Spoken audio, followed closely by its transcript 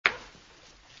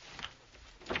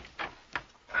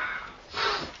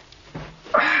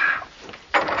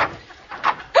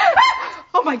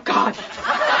my God.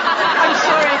 I'm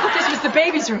sorry. I thought this was the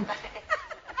baby's room.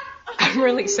 I'm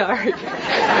really sorry.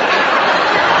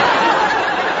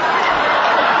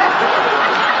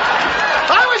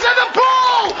 I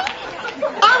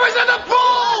was in the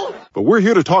pool! But we're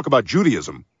here to talk about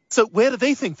Judaism. So where do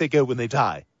they think they go when they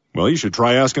die? Well, you should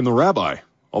try asking the rabbi.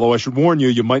 Although I should warn you,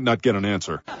 you might not get an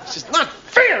answer. It's just not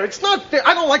fair. It's not fair.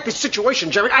 I don't like this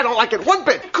situation, Jerry. I don't like it one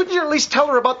bit. Couldn't you at least tell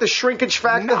her about the shrinkage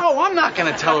factor? No, I'm not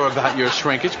going to tell her about your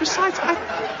shrinkage. Besides,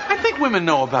 I think women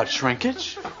know about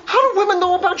shrinkage. How do women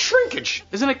know about shrinkage?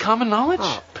 Isn't it common knowledge?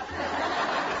 Oh.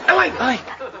 Elaine!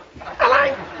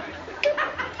 Elaine!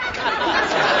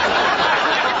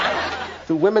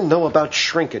 Do women know about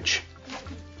shrinkage?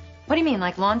 What do you mean,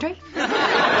 like laundry?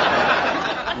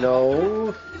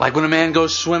 No. Like when a man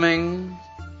goes swimming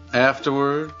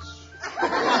afterwards?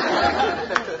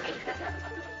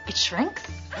 It shrinks?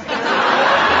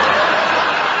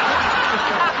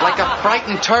 Like a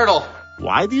frightened turtle.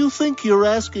 Why do you think you're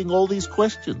asking all these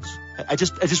questions? I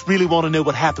just really want to know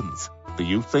what happens. Do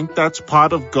you think that's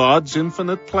part of God's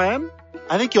infinite plan?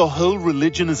 I think your whole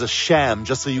religion is a sham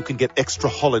just so you can get extra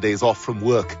holidays off from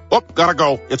work. Oh, gotta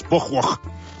go. It's Buchwach.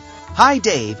 Hi,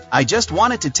 Dave. I just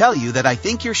wanted to tell you that I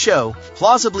think your show,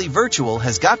 Plausibly Virtual,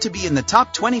 has got to be in the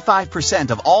top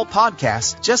 25% of all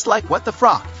podcasts, just like What the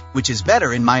Frock, which is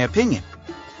better in my opinion.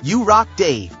 You rock,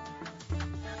 Dave.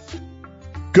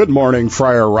 Good morning,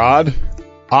 Friar Rod.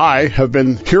 I have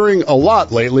been hearing a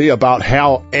lot lately about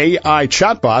how AI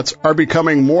chatbots are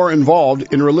becoming more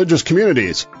involved in religious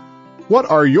communities. What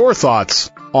are your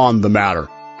thoughts on the matter?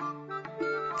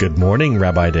 Good morning,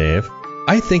 Rabbi Dave.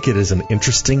 I think it is an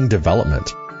interesting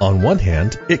development. On one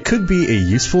hand, it could be a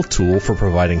useful tool for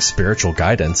providing spiritual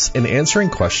guidance and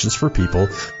answering questions for people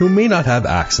who may not have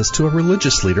access to a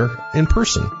religious leader in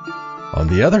person. On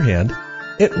the other hand,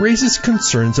 it raises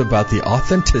concerns about the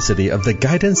authenticity of the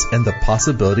guidance and the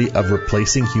possibility of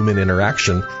replacing human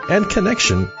interaction and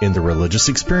connection in the religious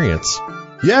experience.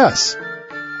 Yes,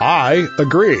 I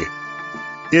agree.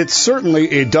 It's certainly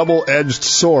a double-edged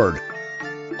sword.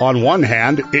 On one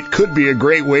hand, it could be a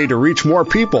great way to reach more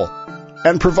people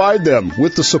and provide them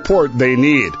with the support they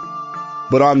need.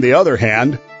 But on the other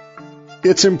hand,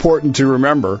 it's important to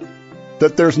remember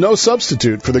that there's no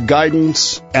substitute for the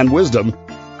guidance and wisdom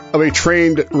of a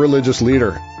trained religious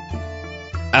leader.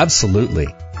 Absolutely.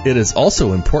 It is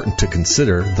also important to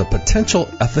consider the potential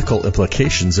ethical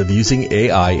implications of using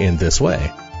AI in this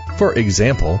way. For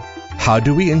example, how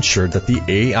do we ensure that the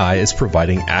AI is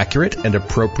providing accurate and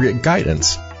appropriate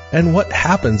guidance? And what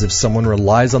happens if someone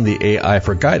relies on the AI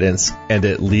for guidance and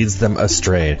it leads them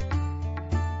astray?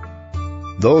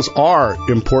 Those are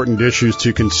important issues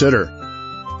to consider.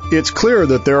 It's clear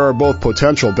that there are both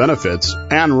potential benefits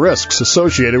and risks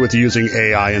associated with using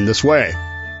AI in this way.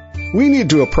 We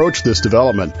need to approach this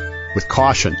development with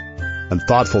caution and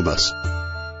thoughtfulness.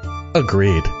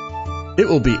 Agreed. It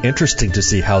will be interesting to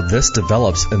see how this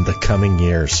develops in the coming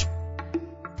years.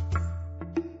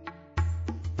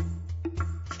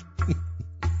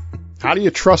 How do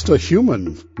you trust a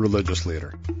human religious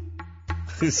leader?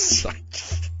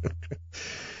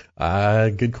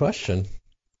 Good question.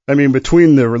 I mean,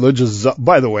 between the religious...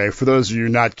 By the way, for those of you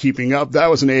not keeping up, that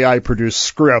was an AI-produced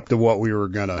script of what we were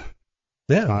going to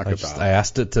talk about. I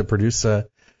asked it to produce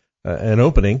an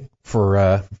opening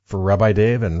for Rabbi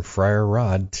Dave and Friar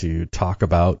Rod to talk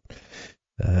about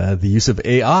the use of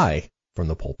AI from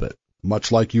the pulpit.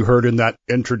 Much like you heard in that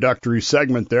introductory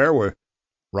segment there where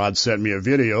Rod sent me a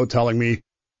video telling me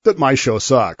that my show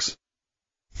sucks.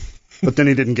 But then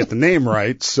he didn't get the name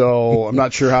right, so I'm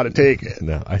not sure how to take it.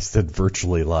 No, I said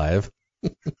virtually live.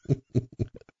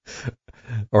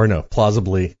 Or no,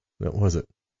 plausibly, what was it?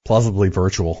 Plausibly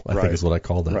virtual, I think is what I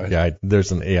called it. Right. Yeah,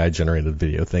 there's an AI-generated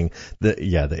video thing. The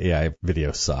AI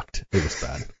video sucked. It was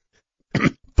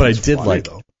bad. But I did like...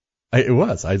 It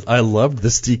was. I loved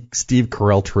the Steve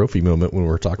Carell trophy moment when we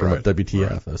were talking about WTF.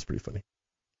 Right. That was pretty funny.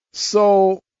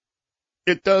 So,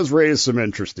 it does raise some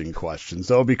interesting questions,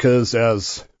 though, because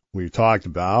as we talked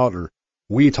about,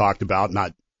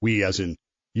 not we as in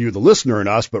you, the listener, and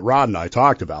us, but Rod and I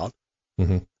talked about.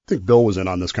 Mm-hmm. I think Bill was in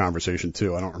on this conversation,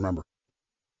 too. I don't remember.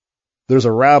 There's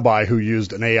a rabbi who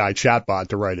used an AI chatbot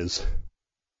to write his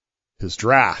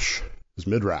drash, his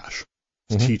midrash,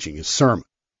 his teaching, his sermon.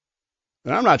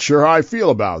 And I'm not sure how I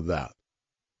feel about that.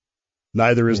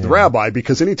 Neither is the rabbi,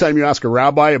 because anytime you ask a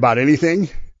rabbi about anything,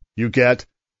 you get,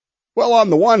 well, on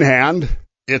the one hand,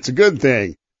 it's a good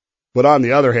thing, but on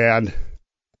the other hand,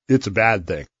 it's a bad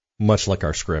thing. Much like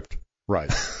our script. Right.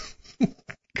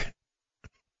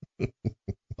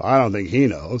 I don't think he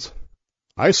knows.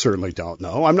 I certainly don't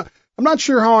know. I'm not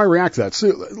sure how I react to that. So,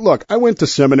 look, I went to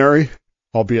seminary.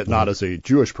 albeit not as a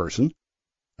Jewish person.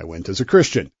 I went as a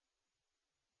Christian.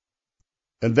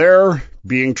 And there,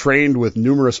 being trained with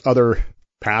numerous other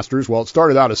pastors, well, it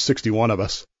started out as 61 of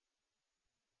us.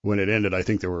 When it ended, I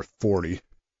think there were 40.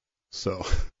 So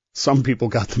some people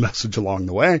got the message along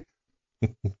the way.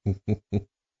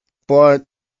 But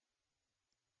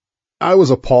I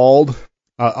was appalled.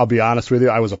 I'll be honest with you.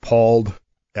 I was appalled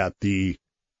at the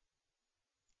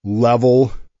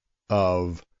level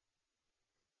of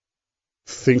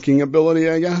thinking ability,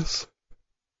 I guess.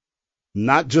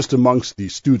 Not just amongst the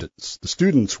students. The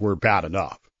students were bad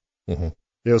enough. Mm-hmm.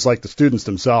 It was like the students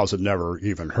themselves had never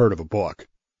even heard of a book.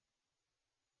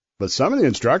 But some of the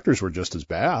instructors were just as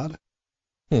bad.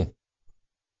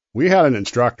 We had an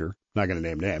instructor, not going to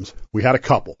name names. We had a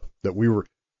couple that we were,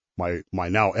 my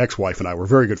now ex-wife and I were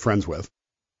very good friends with.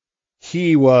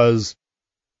 He was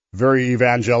very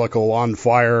evangelical, on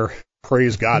fire,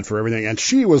 praise God for everything. And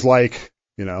she was like,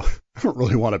 I don't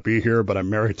really want to be here, but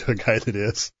I'm married to a guy that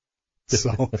is.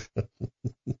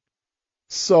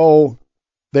 So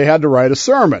they had to write a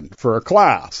sermon for a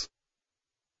class.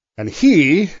 And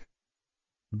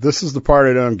this is the part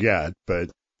I don't get, but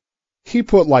he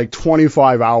put like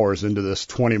 25 hours into this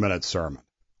 20-minute sermon,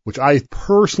 which I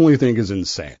personally think is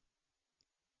insane.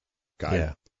 Okay.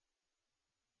 Yeah.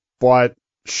 But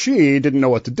she didn't know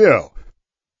what to do.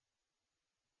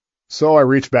 So I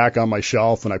reached back on my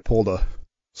shelf and I pulled a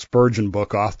Spurgeon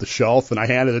book off the shelf and I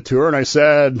handed it to her and I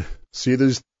said, see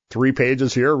these 3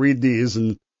 pages here, read these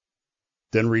and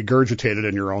then regurgitate it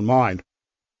in your own mind.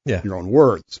 Yeah. Your own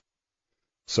words.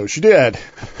 So she did.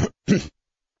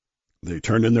 They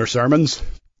turned in their sermons.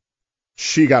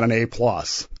 She got an A+.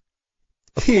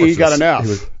 He got an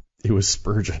F. He was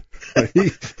Spurgeon.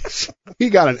 he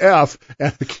got an F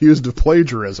and accused of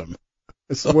plagiarism.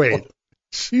 I said, wait,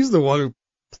 she's the one who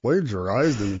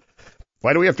plagiarized, and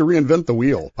why do we have to reinvent the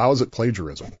wheel? How is it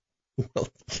plagiarism? Well,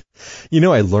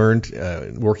 I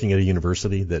learned working at a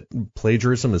university that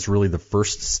plagiarism is really the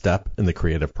first step in the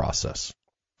creative process.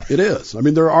 It is. I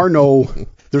mean,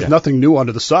 there's nothing new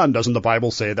under the sun. Doesn't the Bible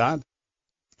say that?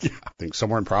 Yeah. I think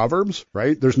somewhere in Proverbs,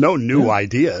 right? There's no new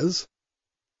ideas.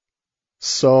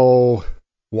 So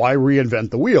why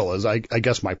reinvent the wheel is, I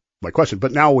guess, my question.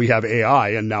 But now we have AI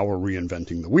and now we're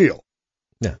reinventing the wheel.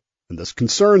 Yeah. And this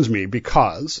concerns me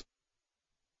because,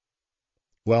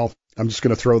 well, I'm just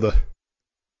going to throw the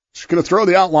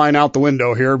outline out the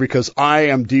window here because I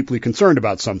am deeply concerned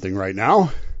about something right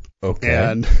now. Okay.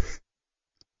 And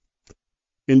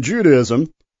in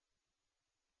Judaism,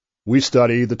 we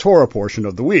study the Torah portion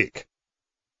of the week.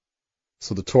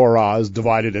 So the Torah is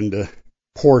divided into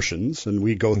portions, and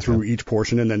we go through each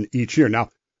portion and then each year. Now,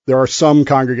 there are some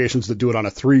congregations that do it on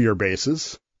a 3-year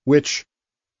basis, which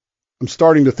I'm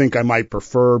starting to think I might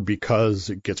prefer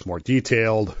because it gets more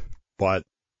detailed, but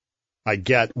I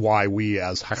get why we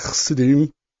as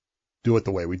Hasidim do it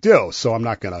the way we do. So I'm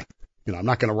not going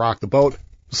to rock the boat,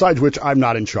 besides which I'm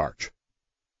not in charge.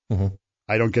 Mm-hmm.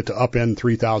 I don't get to upend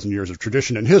 3,000 years of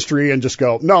tradition and history and just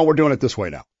go, no, we're doing it this way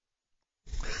now.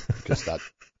 Because that's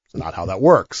not how that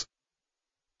works.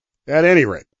 At any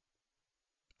rate,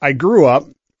 I grew up,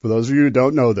 for those of you who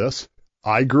don't know this,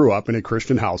 I grew up in a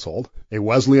Christian household, a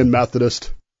Wesleyan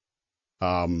Methodist,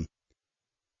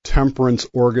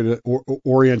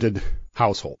 temperance-oriented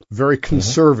household. Very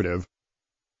conservative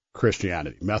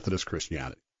Christianity, Methodist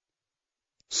Christianity.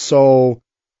 So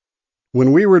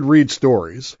when we would read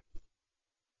stories,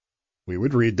 we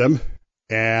would read them,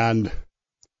 and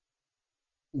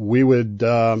we would,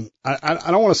 I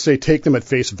don't want to say take them at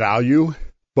face value,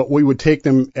 but we would take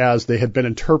them as they had been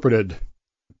interpreted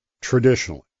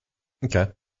traditionally. Okay.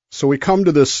 So we come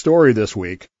to this story this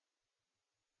week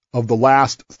of the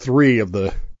last 3 of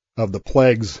the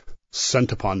plagues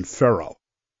sent upon Pharaoh,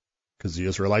 because the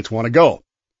Israelites want to go.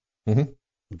 Mm-hmm.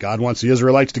 God wants the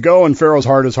Israelites to go, and Pharaoh's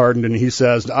heart is hardened, and he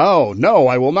says, oh, no,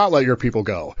 I will not let your people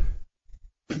go.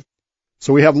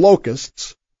 So we have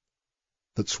locusts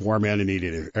that swarm in and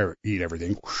eat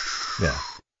everything. Yeah.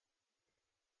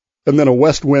 And then a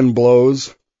west wind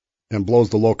blows and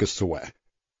blows the locusts away,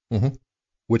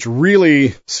 which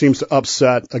really seems to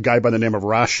upset a guy by the name of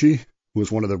Rashi, who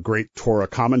is one of the great Torah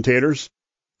commentators.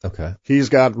 Okay. He's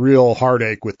got real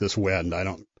heartache with this wind. I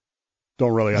don't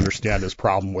really understand his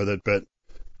problem with it, but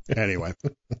anyway.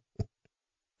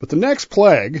 But the next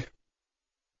plague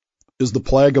is the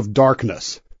plague of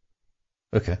darkness.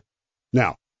 Okay.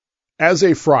 Now, as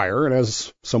a friar and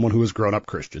as someone who has grown up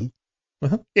Christian,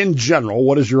 in general,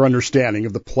 what is your understanding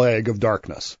of the plague of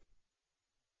darkness?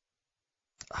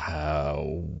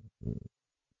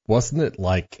 Wasn't it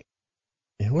like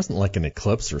an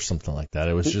eclipse or something like that?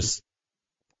 It was just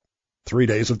 3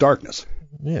 days of darkness.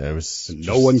 Yeah, it was. And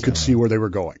no one could see where they were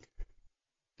going,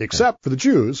 except for the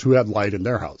Jews who had light in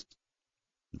their houses.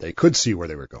 They could see where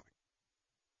they were going.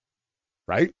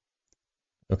 Right?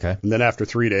 Okay. And then after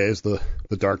 3 days, the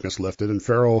darkness lifted, and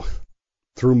Pharaoh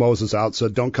threw Moses out,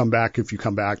 said, "Don't come back. If you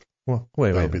come back, well,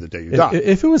 wait. That'll be the day you die."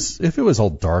 If it was all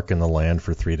dark in the land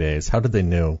for 3 days, how did they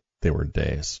know they were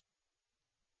days?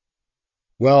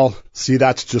 Well, see,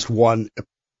 that's just one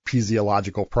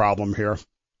epistemological problem here.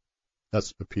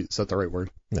 Is that the right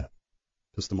word? No.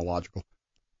 Epistemological.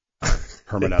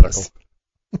 Hermeneutical.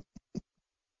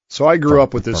 So I grew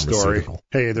up with this story.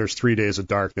 Hey, there's 3 days of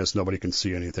darkness. Nobody can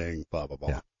see anything, blah, blah, blah.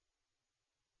 Yeah.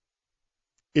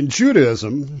 In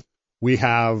Judaism, we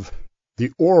have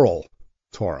the oral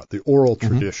Torah, the oral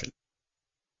tradition,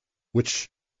 which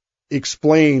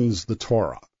explains the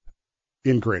Torah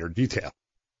in greater detail.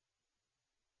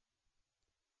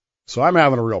 So I'm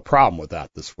having a real problem with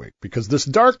that this week, because this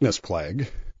darkness plague,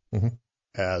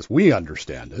 as we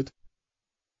understand it,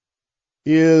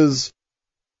 is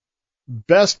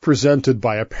best presented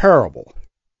by a parable.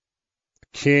 The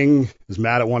king is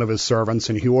mad at one of his servants,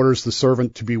 and he orders the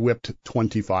servant to be whipped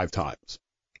 25 times.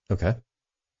 Okay.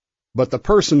 But the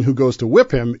person who goes to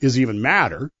whip him is even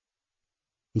madder,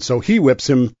 and so he whips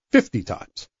him 50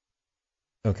 times.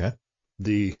 Okay.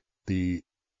 The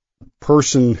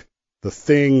person, the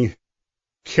thing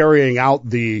carrying out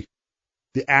the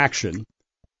action,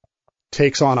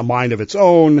 takes on a mind of its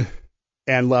own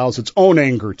and allows its own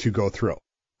anger to go through,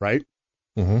 right?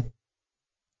 Mm-hmm.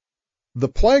 The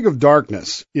plague of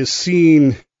darkness is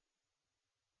seen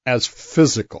as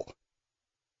physical,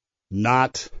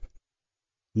 not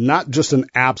just an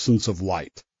absence of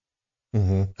light,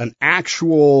 an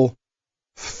actual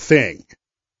thing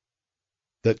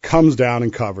that comes down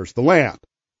and covers the land.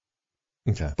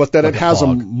 Okay. But that like it has a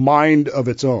fog. mind of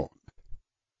its own.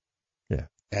 Yeah.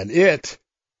 And it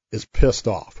is pissed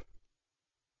off,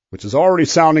 which is already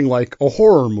sounding like a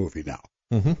horror movie now.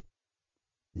 Mm-hmm.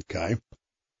 Okay.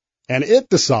 And it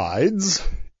decides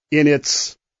in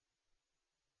its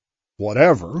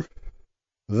whatever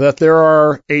that there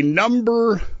are a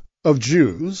number of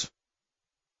Jews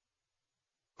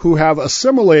who have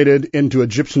assimilated into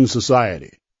Egyptian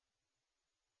society.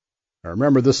 Now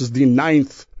remember, this is the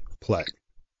 9th plague.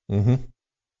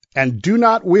 And do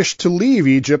not wish to leave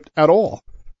Egypt at all.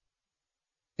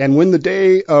 And when the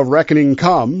day of reckoning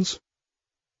comes,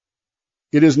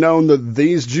 it is known that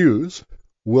these Jews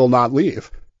will not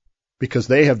leave, because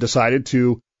they have decided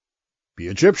to be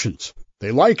Egyptians.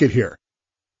 They like it here.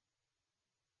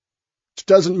 Which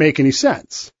doesn't make any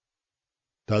sense,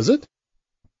 does it?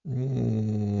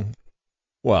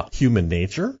 Well, human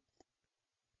nature.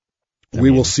 We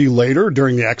will see later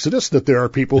during the Exodus that there are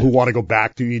people who want to go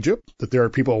back to Egypt, that there are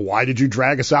people, why did you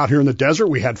drag us out here in the desert?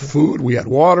 We had food, we had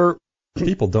water.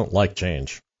 People don't like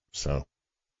change, so. I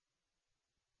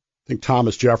think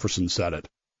Thomas Jefferson said it.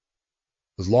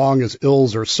 As long as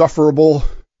ills are sufferable,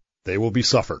 they will be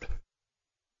suffered.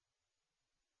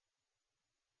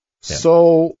 Yeah.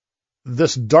 So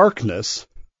this darkness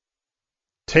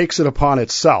takes it upon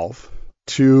itself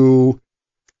to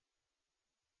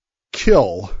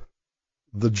kill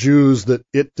the Jews that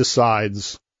it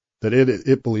decides that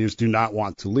it believes do not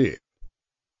want to leave.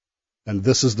 And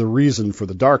this is the reason for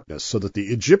the darkness, so that the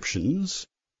Egyptians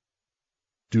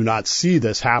do not see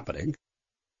this happening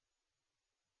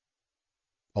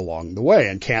along the way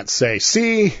and can't say,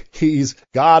 see,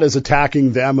 God is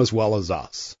attacking them as well as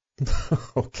us.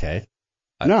 Okay.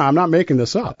 No, I'm not making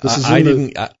this up. This is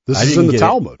in the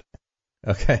Talmud.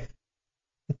 Okay.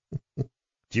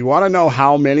 Do you want to know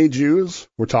how many Jews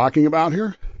we're talking about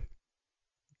here?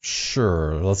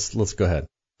 Sure. Let's go ahead.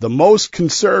 The most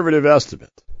conservative estimate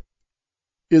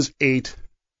is 8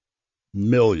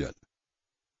 million.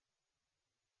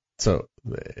 So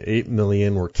 8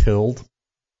 million were killed?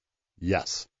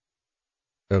 Yes.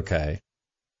 Okay.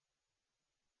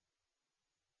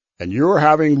 And you're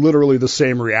having literally the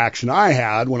same reaction I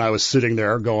had when I was sitting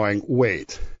there going,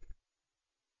 wait.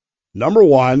 Number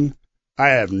one, I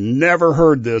have never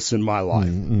heard this in my life.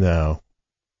 No.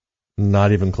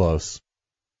 Not even close.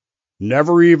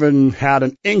 Never even had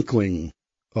an inkling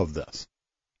of this.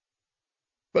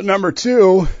 But number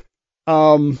two,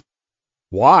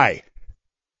 why?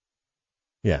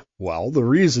 Yeah. Well, the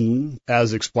reason,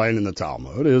 as explained in the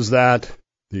Talmud, is that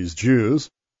these Jews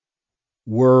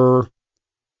were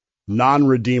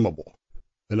non-redeemable.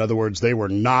 In other words, they were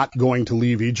not going to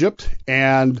leave Egypt,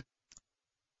 and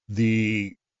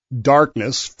the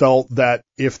darkness felt that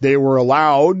if they were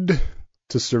allowed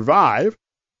to survive,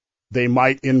 they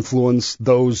might influence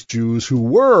those Jews who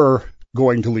were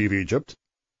going to leave Egypt,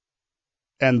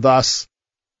 and thus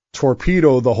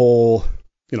torpedo the whole,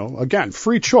 again,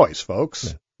 free choice, folks.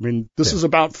 Yeah. I mean, this is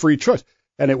about free choice.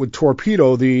 And it would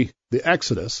torpedo the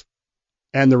Exodus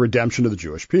and the redemption of the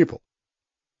Jewish people.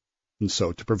 And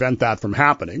so to prevent that from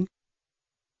happening,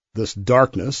 this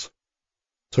darkness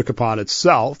took upon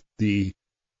itself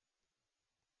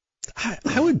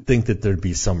I would think that there'd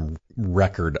be some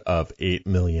record of 8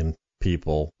 million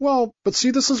people. Well, but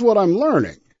see, this is what I'm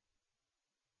learning.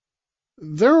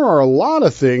 There are a lot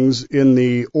of things in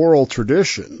the oral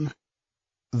tradition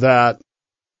that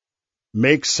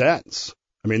make sense.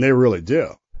 I mean, they really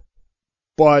do.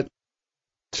 But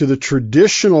to the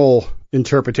traditional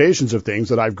interpretations of things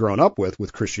that I've grown up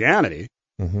with Christianity,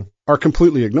 are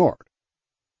completely ignored.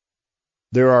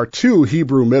 There are 2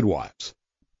 Hebrew midwives.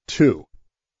 2.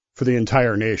 For the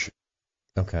entire nation.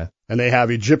 Okay. And they have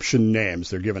Egyptian names.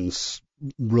 They're given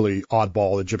really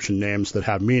oddball Egyptian names that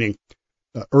have meaning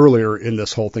earlier in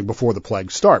this whole thing, before the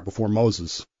plagues start, before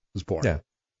Moses was born. Yeah.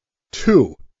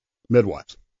 2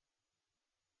 midwives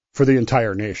for the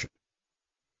entire nation,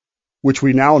 which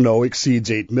we now know exceeds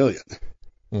 8 million.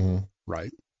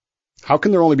 Right? How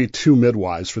can there only be 2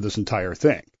 midwives for this entire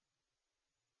thing?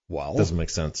 Well, doesn't make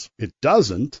sense. It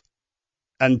doesn't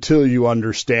until you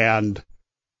understand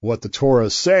what the Torah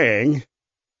is saying,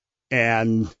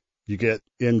 and you get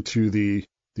into the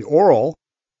oral,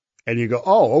 and you go,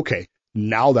 oh, okay,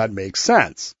 now that makes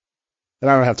sense. And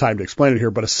I don't have time to explain it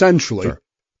here, but essentially,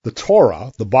 the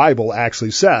Torah, the Bible, actually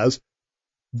says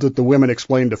that the women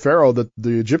explained to Pharaoh that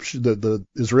the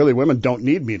Israeli women don't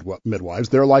need midwives.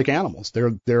 They're like animals.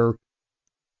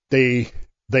 They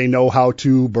know how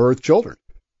to birth children.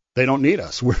 They don't need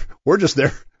us. We're just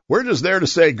there. We're just there to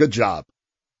say good job.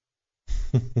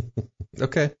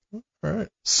 Okay. All right.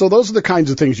 So those are the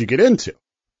kinds of things you get into.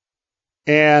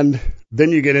 And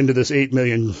then you get into this 8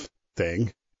 million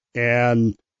thing.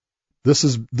 And this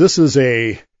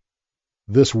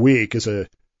week is a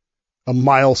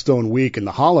milestone week in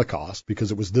the Holocaust,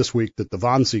 because it was this week that the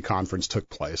Wannsee Conference took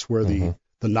place, where the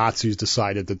Nazis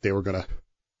decided that they were going to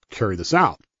carry this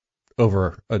out.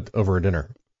 Over a dinner.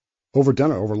 Over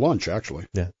dinner, over lunch, actually.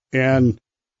 Yeah. And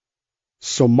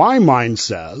so my mind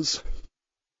says,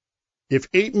 if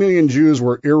 8 million Jews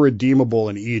were irredeemable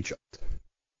in Egypt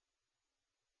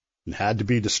and had to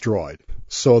be destroyed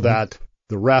so that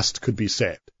the rest could be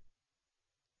saved,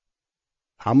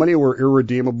 how many were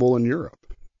irredeemable in Europe?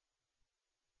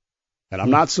 And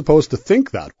I'm not supposed to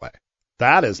think that way.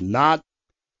 That's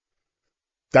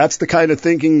the kind of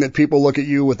thinking that people look at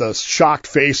you with a shocked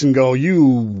face and go,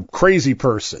 you crazy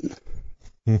person.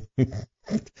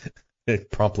 It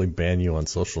promptly ban you on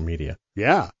social media.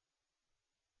 Yeah.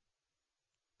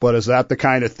 But is that the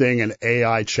kind of thing an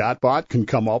AI chatbot can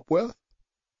come up with?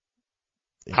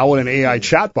 How would an AI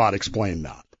chatbot explain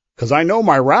that? Because I know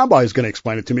my rabbi is going to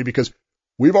explain it to me, because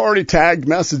we've already tagged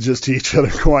messages to each other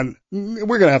going,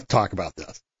 we're going to have to talk about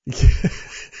this.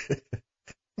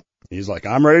 He's like,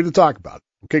 I'm ready to talk about it.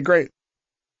 Okay, great.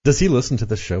 Does he listen to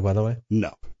this show, by the way?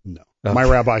 No. Okay. My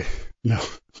rabbi, no.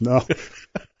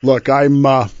 Look, I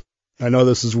know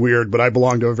this is weird, but I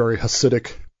belong to a very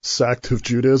Hasidic sect of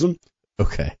Judaism.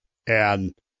 Okay.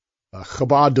 And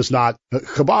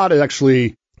Chabad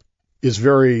actually is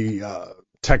very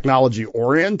technology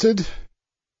oriented,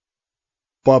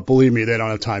 but believe me, they don't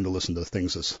have time to listen to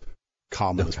things as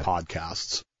common as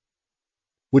podcasts,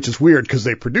 which is weird because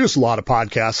they produce a lot of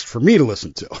podcasts for me to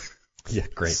listen to. Yeah,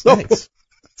 great. Thanks.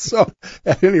 So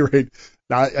at any rate,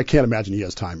 now I can't imagine he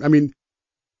has time. I mean,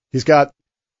 he's got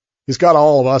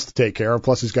all of us to take care of.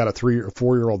 Plus he's got a 3 or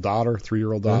 4-year-old daughter,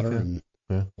 3-year-old daughter, and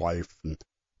wife. And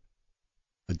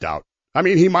I doubt. I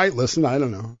mean, he might listen. I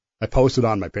don't know. I posted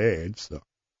on my page, so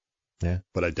yeah,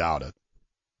 but I doubt it.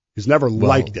 He's never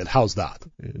liked it. How's that?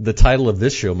 The title of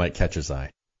this show might catch his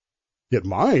eye. It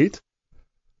might.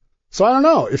 So I don't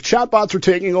know. If chatbots are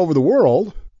taking over the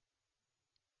world,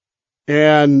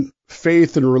 and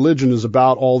faith and religion is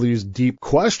about all these deep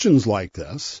questions like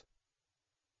this,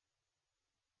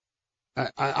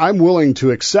 I'm willing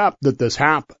to accept that this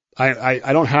happened.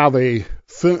 I don't have a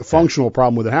functional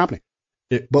problem with it happening.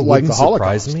 But like the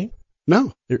Holocaust. Surprise me?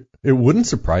 No. It wouldn't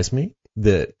surprise me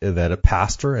that a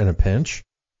pastor in a pinch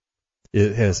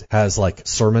has like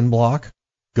sermon block,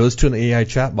 goes to an AI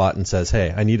chatbot and says,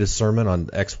 hey, I need a sermon on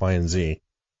X, Y, and Z.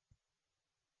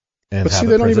 But see,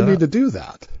 they don't even need to do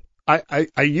that. I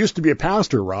used to be a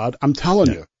pastor, Rod. I'm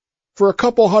telling you, for a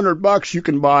couple $100 you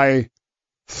can buy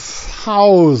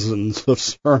thousands of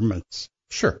sermons.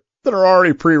 Sure. That are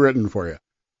already pre-written for you.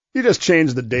 You just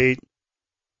change the date.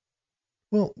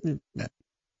 Well,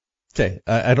 okay.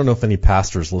 I don't know if any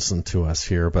pastors listen to us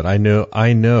here, but I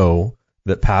know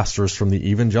that pastors from the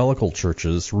evangelical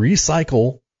churches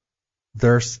recycle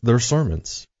their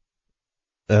sermons.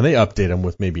 And they update them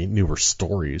with maybe newer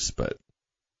stories, but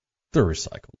they're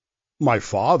recycled. My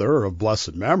father, of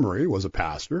blessed memory, was a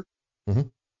pastor. Mm-hmm.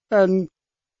 And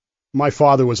my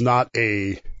father was not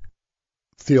a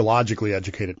theologically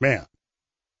educated man.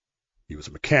 He was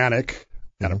a mechanic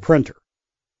and a printer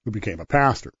who became a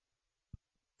pastor.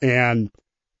 And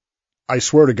I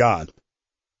swear to God,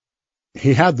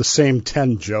 he had the same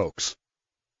 10 jokes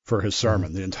for his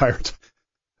sermon the entire time.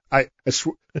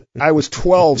 I was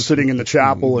 12 sitting in the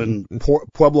chapel in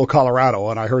Pueblo, Colorado,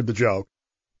 and I heard the joke.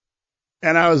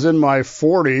 And I was in my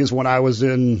 40s when I was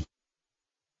in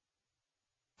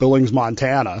Billings,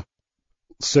 Montana,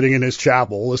 sitting in his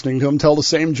chapel, listening to him tell the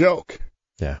same joke.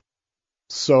 Yeah.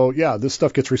 So, yeah, this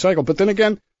stuff gets recycled. But then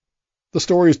again, the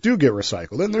stories do get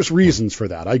recycled, and there's reasons for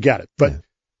that. I get it. But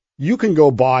you can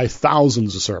go buy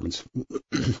thousands of sermons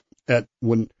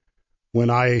when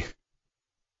I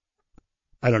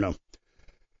don't know.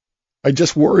 I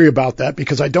just worry about that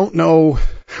because I don't know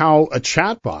how a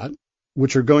chatbot,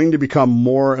 which are going to become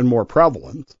more and more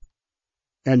prevalent,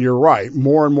 and you're right,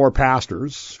 more and more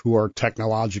pastors who are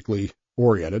technologically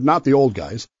oriented, not the old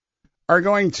guys, are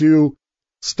going to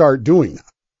start doing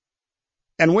that.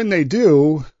 And when they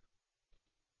do,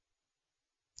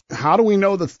 how do we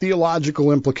know the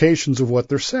theological implications of what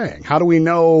they're saying? How do we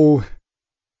know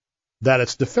that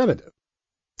it's definitive?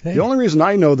 Hey. The only reason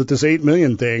I know that this 8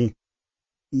 million thing,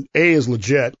 A, is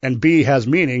legit, and B, has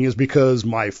meaning is because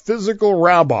my physical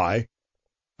rabbi,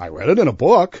 I read it in a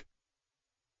book.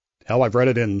 Hell, I've read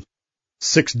it in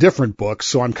 6 different books,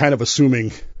 so I'm kind of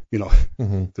assuming,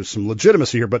 there's some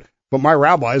legitimacy here, but my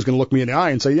rabbi is going to look me in the eye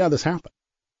and say, yeah, this happened.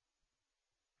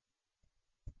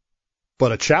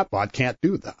 But a chatbot can't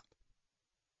do that.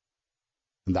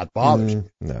 And that bothers me.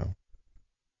 No.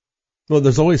 Well,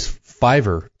 there's always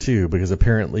Fiverr, too, because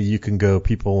apparently you can go,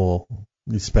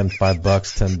 you spend $5,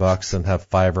 $10, and have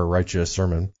Fiverr write you a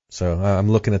sermon. So I'm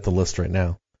looking at the list right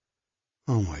now.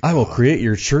 Oh, my God. I will create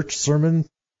your church sermon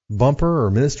bumper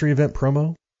or ministry event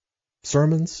promo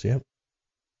sermons. Yep.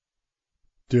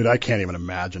 Dude, I can't even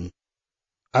imagine.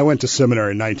 I went to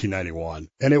seminary in 1991,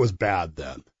 and it was bad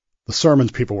then. The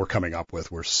sermons people were coming up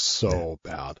with were so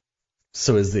bad.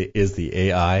 So is the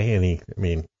AI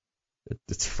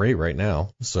it's free right now,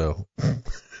 so.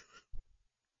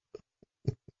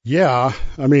 Yeah,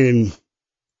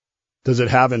 does it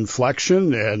have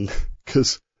inflection? And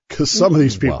because some of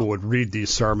these people would read these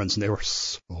sermons and they were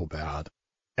so bad,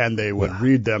 and they would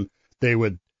read them. They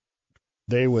would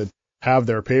have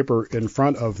their paper in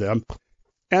front of them,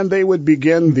 and they would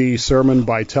begin the sermon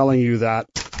by telling you that,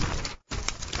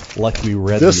 like we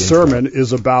read, this sermon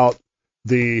is about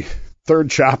the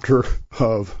 3rd chapter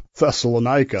of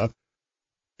Thessalonica,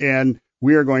 and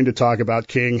we are going to talk about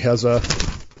King Hezekiah.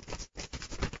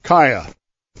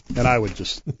 And I would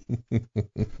just, good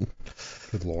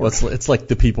Lord. Well, it's like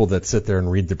the people that sit there and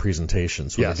read the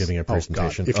presentations when they're giving a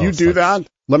presentation. If you do that,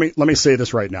 let me say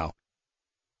this right now.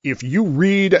 If you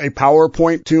read a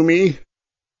PowerPoint to me,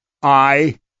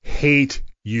 I hate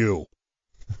you.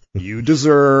 You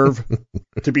deserve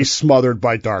to be smothered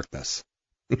by darkness.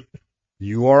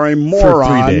 You are a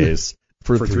moron. For 3 days.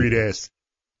 For 3 days.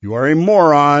 You are a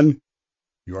moron.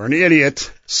 You are an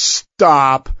idiot.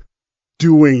 Stop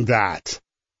doing that.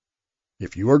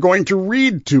 If you are going to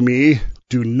read to me,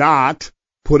 do not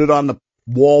put it on the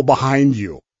wall behind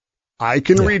you. I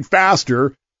can read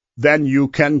faster than you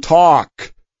can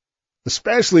talk,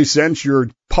 especially since your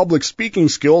public speaking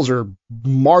skills are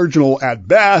marginal at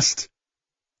best.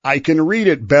 I can read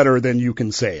it better than you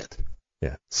can say it.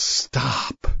 Yeah.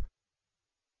 Stop.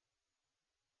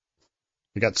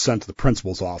 I got sent to the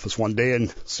principal's office one day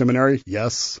in seminary.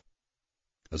 Yes.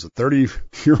 As a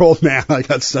 30-year-old man, I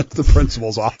got sent to the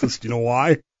principal's office. Do you know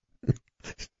why?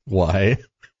 Why?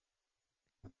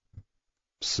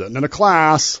 Sitting in a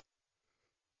class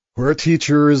where a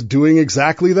teacher is doing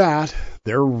exactly that.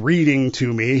 They're reading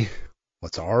to me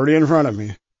what's already in front of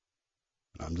me.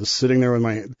 I'm just sitting there with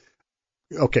my...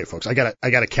 Okay, folks, I got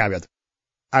a caveat.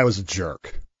 I was a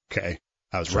jerk. Okay.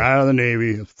 I was right out of the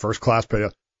Navy, first class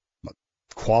pilot. I'm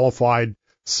a qualified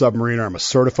submariner. I'm a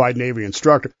certified Navy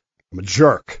instructor. I'm a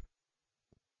jerk.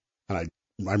 And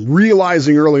I'm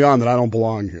realizing early on that I don't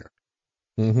belong here.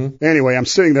 Mm-hmm. Anyway, I'm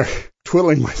sitting there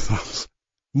twiddling my thumbs,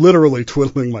 literally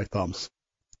twiddling my thumbs.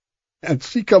 And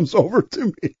she comes over to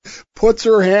me, puts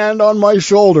her hand on my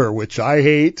shoulder, which I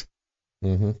hate,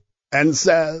 and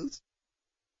says,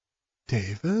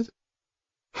 David,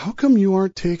 how come you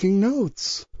aren't taking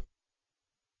notes?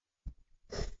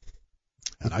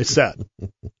 And I said,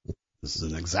 this is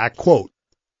an exact quote,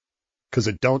 because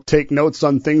I don't take notes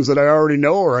on things that I already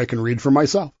know or I can read for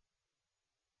myself.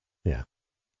 Yeah.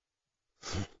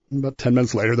 About 10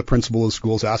 minutes later, the principal of the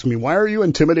school is asking me, why are you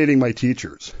intimidating my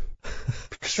teachers?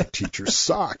 Because your teachers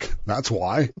suck. That's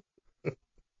why.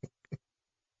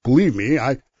 Believe me,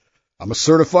 I'm a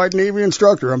certified Navy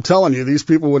instructor. I'm telling you, these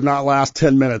people would not last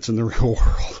 10 minutes in the real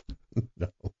world. No.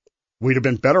 We'd have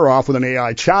been better off with an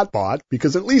AI chatbot,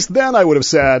 because at least then I would have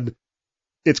said,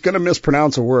 it's going to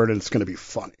mispronounce a word and it's going to be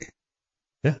funny.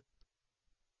 Yeah.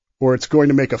 Or it's going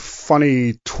to make a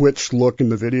funny twitch look in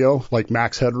the video, like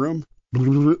Max Headroom.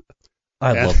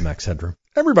 I love Max Headroom.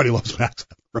 Everybody loves Max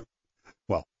Headroom.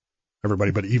 Well,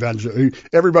 everybody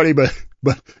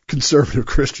but conservative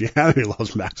Christianity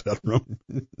loves Max Headroom.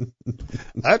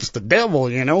 That's the devil,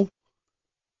 you know.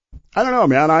 I don't know,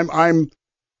 man.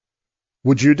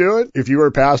 Would you do it? If you were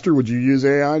a pastor, would you use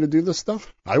AI to do this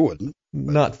stuff? I wouldn't.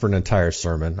 Not for an entire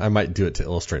sermon. I might do it to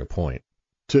illustrate a point.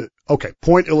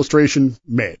 Point illustration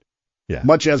made. Yeah.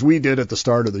 Much as we did at the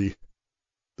start of the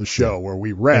show, where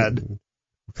we read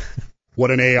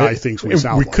what an AI thinks we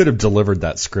sound like. We could have delivered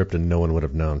that script and no one would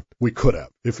have known. We could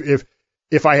have.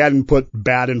 If I hadn't put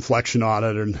bad inflection on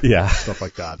it and stuff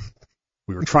like that.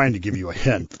 We were trying to give you a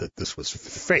hint that this was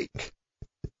fake.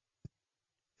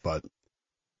 But,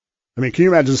 I mean, can you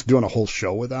imagine just doing a whole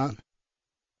show with that?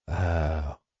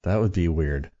 That would be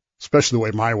weird. Especially the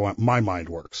way my mind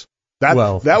works.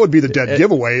 That would be the dead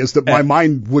giveaway, is that my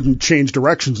mind wouldn't change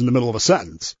directions in the middle of a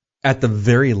sentence. At the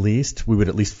very least, we would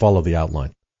at least follow the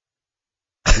outline.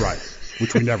 Right.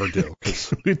 Which we never do.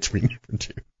 Which we never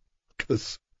do.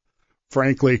 Because,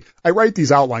 frankly, I write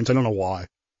these outlines. I don't know why.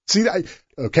 See,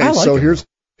 here's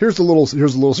the little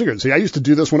secret. See, I used to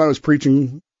do this when I was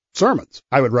preaching sermons.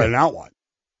 I would write an outline,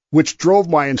 which drove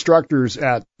my instructors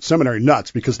at seminary nuts,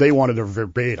 because they wanted a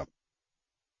verbatim.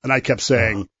 And I kept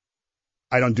saying,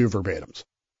 I don't do verbatims.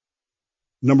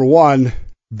 Number one,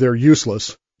 they're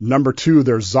useless. Number two,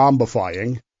 they're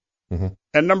zombifying. Mm-hmm.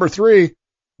 And number three,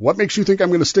 what makes you think I'm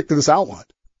going to stick to this outline?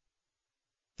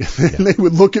 And they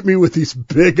would look at me with these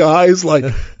big eyes like,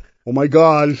 oh my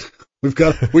God, we've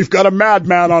got a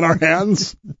madman on our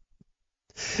hands.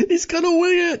 He's going to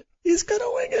wing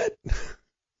it.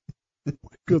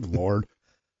 Good Lord.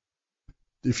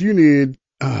 If you need,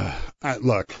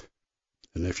 look,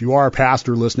 and if you are a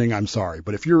pastor listening, I'm sorry,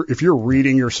 but if you're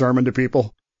reading your sermon to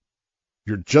people,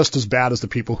 you're just as bad as the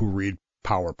people who read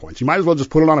PowerPoints. You might as well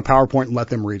just put it on a PowerPoint and let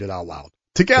them read it out loud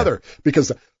together,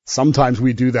 because sometimes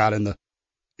we do that in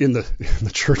the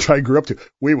church I grew up to.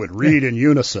 We would read in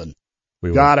unison.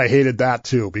 God, I hated that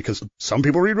too, because some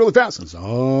people read really fast and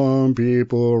some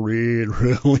people read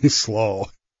really slow.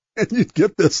 And you'd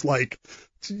get this like,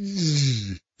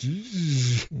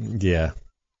 yeah.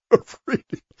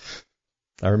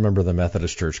 I remember the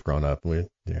Methodist church growing up.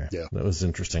 That was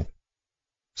interesting.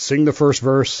 Sing the first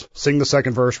verse, sing the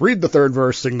second verse, read the third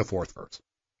verse, sing the fourth verse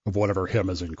of whatever hymn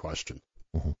is in question.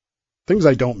 Mm-hmm. Things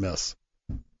I don't miss.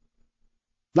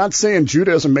 Not saying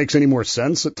Judaism makes any more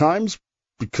sense at times,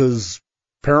 because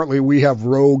apparently we have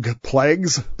rogue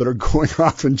plagues that are going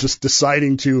off and just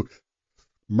deciding to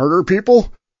murder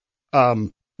people.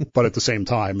 But at the same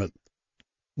time,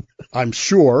 I'm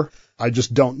sure, I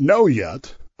just don't know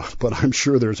yet, but I'm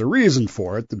sure there's a reason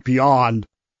for it, that beyond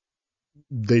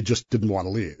they just didn't want to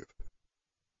leave.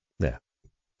 Yeah.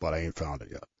 But I ain't found it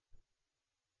yet.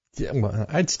 Yeah, well,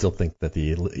 I'd still think that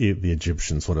the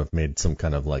Egyptians would have made some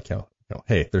kind of like,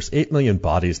 hey, there's 8 million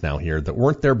bodies now here that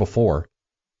weren't there before.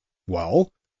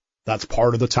 Well, that's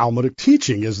part of the Talmudic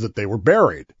teaching, is that they were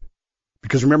buried.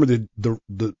 Because remember,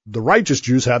 the righteous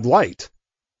Jews had light.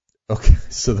 Okay,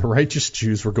 so the righteous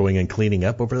Jews were going and cleaning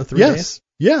up over the 3 days?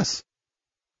 Yes.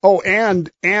 Oh, and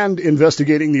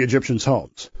investigating the Egyptians'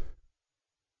 homes.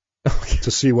 Okay.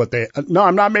 To see what they... No,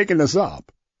 I'm not making this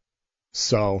up.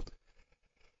 So,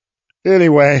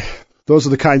 anyway, those are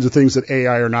the kinds of things that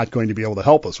AI are not going to be able to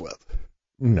help us with.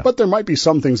 No. But there might be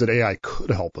some things that AI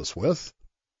could help us with.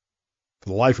 For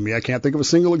the life of me, I can't think of a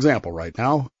single example right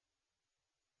now,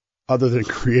 other than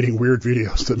creating weird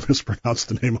videos that mispronounce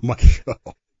the name of my show.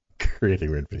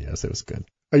 Creating weird videos, it was good.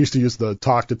 I used to use the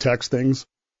talk-to-text things.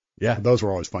 Yeah. Those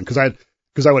were always fun, because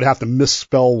I would have to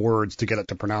misspell words to get it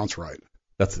to pronounce right.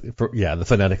 The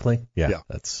phonetically? Yeah.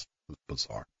 That's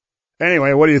bizarre.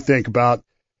 Anyway, what do you think about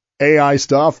AI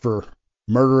stuff, or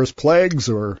murderous plagues,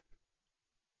 or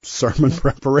sermon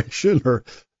preparation, or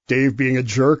Dave being a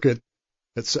jerk?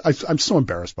 I'm so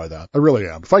embarrassed by that. I really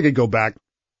am. If I could go back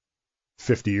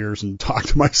 50 years and talk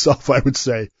to myself, I would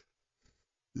say,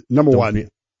 number one,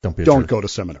 don't go to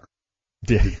seminar.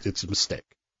 Yeah. It's a mistake.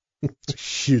 It's a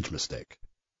huge mistake.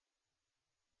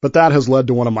 But that has led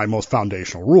to one of my most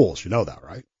foundational rules. You know that,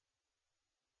 right?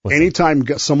 Anytime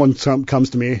someone comes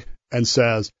to me and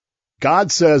says,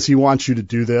 God says he wants you to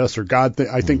do this, or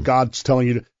I think God's telling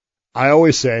you to, I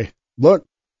always say, look,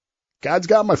 God's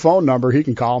got my phone number. He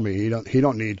can call me. He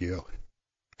don't need you.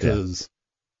 Because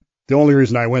the only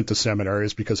reason I went to seminary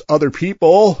is because other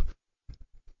people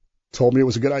told me it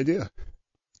was a good idea.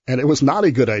 And it was not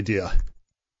a good idea.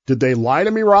 Did they lie to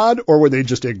me, Rod, or were they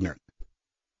just ignorant?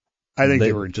 I think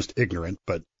they were just ignorant,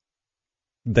 but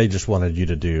they just wanted you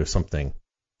to do something.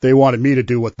 They wanted me to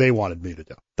do what they wanted me to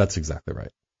do. That's exactly right.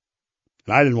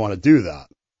 And I didn't want to do that.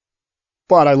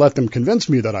 But I let them convince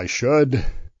me that I should.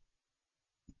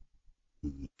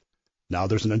 Now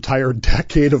there's an entire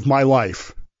decade of my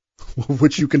life,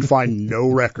 which you can find no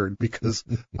record because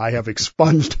I have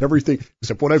expunged everything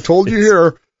except what I've told you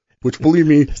here, which, believe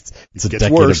me, it's a gets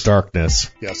decade worse. Of darkness.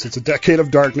 Yes, it's a decade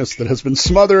of darkness that has been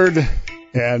smothered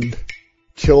and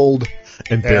killed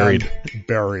and buried.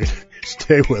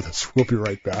 Stay with us. We'll be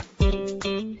right back.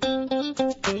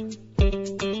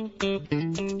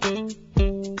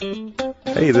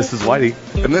 Hey, this is Whitey.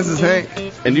 And this is Hank.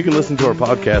 And you can listen to our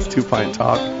podcast, 2 Pint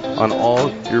Talk, on all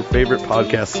your favorite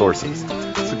podcast sources.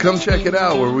 So come check it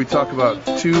out, where we talk about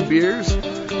 2 beers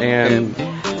and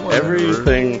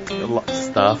everything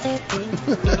stuff.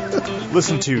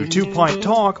 Listen to 2 Pint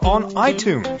Talk on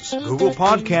iTunes, Google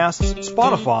Podcasts,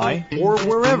 Spotify, or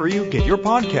wherever you get your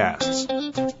podcasts.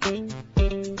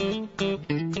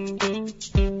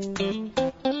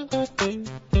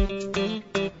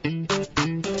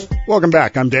 Welcome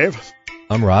back. I'm Dave.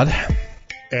 I'm Rod.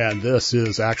 And this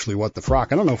is actually What the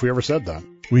Frock. I don't know if we ever said that.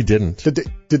 We didn't.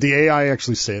 Did the AI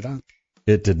actually say that?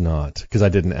 It did not, because I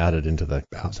didn't add it into the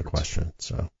question.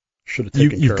 So should have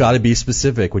taken you've got to be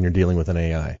specific when you're dealing with an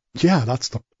AI. Yeah, that's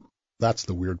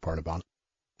the weird part about it.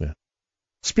 Yeah.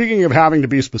 Speaking of having to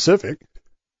be specific,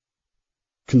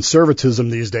 conservatism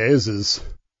these days is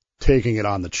taking it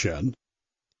on the chin.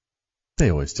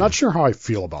 They always do. Not sure how I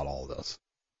feel about all of this.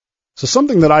 So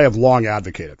something that I have long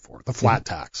advocated for, the flat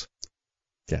tax,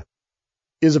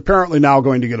 is apparently now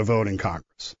going to get a vote in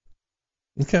Congress.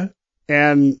 Okay.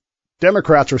 And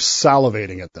Democrats are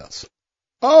salivating at this.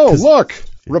 Oh, look,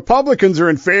 Republicans are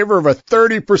in favor of a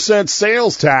 30%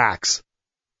 sales tax.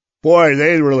 Boy,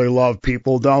 they really love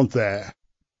people, don't they?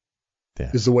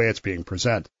 Yeah. Is the way it's being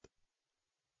presented.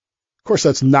 Of course,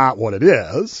 that's not what it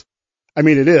is. I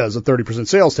mean, it is a 30%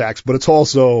 sales tax, but it's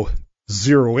also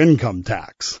zero income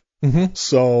tax. Mm-hmm.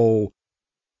 So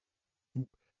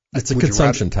it's a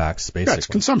consumption tax, basically. Yeah, it's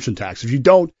consumption tax. If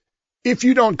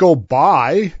you don't go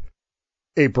buy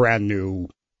a brand new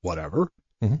whatever,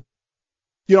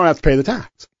 you don't have to pay the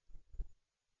tax.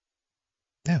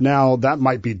 Yeah. Now, that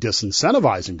might be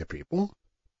disincentivizing to people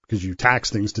because you tax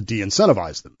things to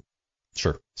de-incentivize them.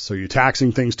 Sure. So you're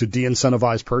taxing things to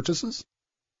de-incentivize purchases?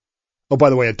 Oh, by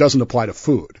the way, it doesn't apply to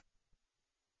food.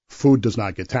 Food does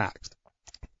not get taxed.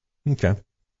 Okay.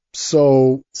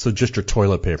 So just your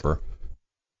toilet paper.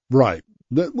 Right.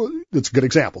 That's a good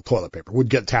example. Toilet paper would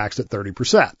get taxed at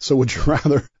 30%. So would you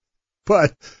rather,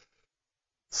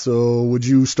 so would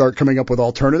you start coming up with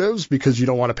alternatives because you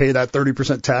don't want to pay that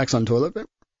 30% tax on toilet paper?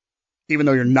 Even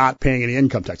though you're not paying any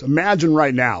income tax. Imagine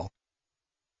right now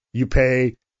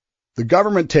the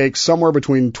government takes somewhere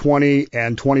between 20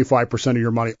 and 25% of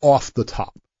your money off the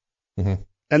top. Mm-hmm.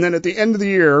 And then at the end of the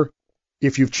year,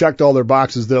 if you've checked all their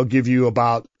boxes, they'll give you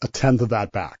about a tenth of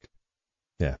that back.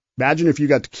 Yeah. Imagine if you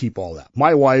got to keep all that.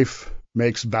 My wife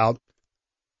makes about,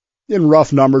 in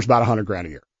rough numbers, about $100,000 a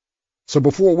year. So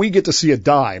before we get to see a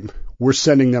dime, we're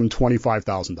sending them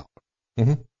 $25,000.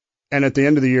 Mm-hmm. And at the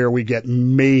end of the year, we get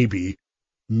maybe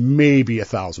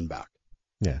 $1,000 back.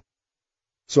 Yeah.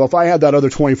 So if I had that other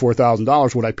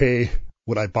 $24,000,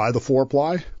 would I buy the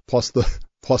 4-ply plus the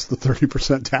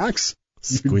 30% tax?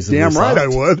 Squeeze You're damn right I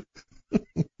would.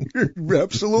 You're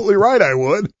absolutely right I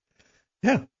would.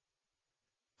 Yeah.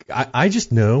 I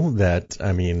just know that,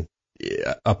 I mean,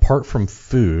 apart from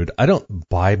food, I don't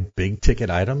buy big ticket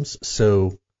items,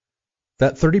 so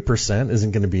that 30%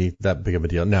 isn't going to be that big of a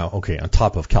deal. Now, okay, on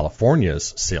top of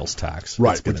California's sales tax.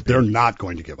 Right, which they're not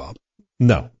going to give up.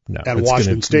 No. And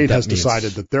Washington State has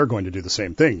decided that they're going to do the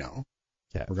same thing now.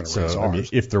 Yeah. We're going to raise ours. I mean,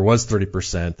 if there was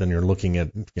 30%, then you're looking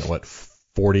at,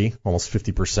 40, almost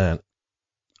 50%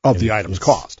 of the item's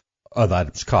cost. Of the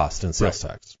item's cost in sales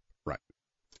tax. Right.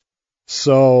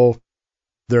 So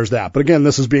there's that. But again,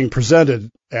 this is being presented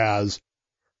as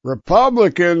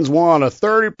Republicans want a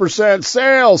 30%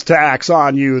 sales tax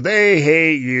on you. They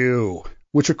hate you,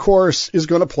 which of course is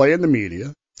going to play in the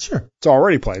media. Sure. It's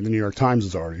already playing. The New York Times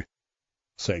is already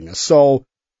saying this. So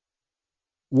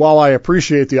while I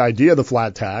appreciate the idea of the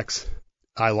flat tax,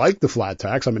 I like the flat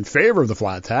tax. I'm in favor of the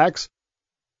flat tax.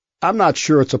 I'm not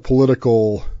sure it's a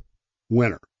political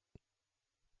winner.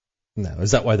 No.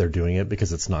 Is that why they're doing it?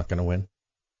 Because it's not going to win?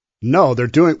 No, they're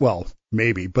doing, well,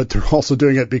 maybe, but they're also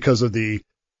doing it because of the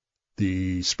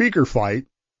speaker fight.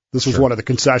 This was one of the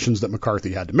concessions that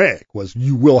McCarthy had to make, was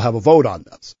you will have a vote on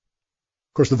this.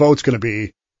 Of course, the vote's going to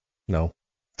be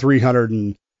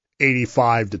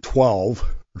 385 to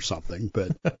 12 or something,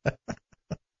 but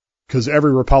because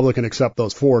every Republican except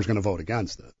those 4 is going to vote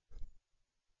against it.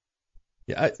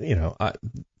 Yeah,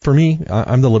 for me,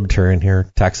 I'm the libertarian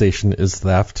here. Taxation is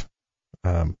theft.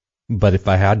 But if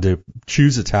I had to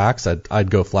choose a tax, I'd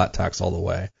go flat tax all the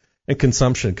way. And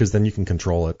consumption, because then you can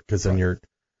control it, because then you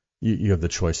have the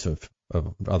choice of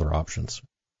other options.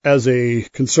 As a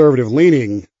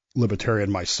conservative-leaning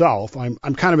libertarian myself, I'm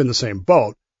kind of in the same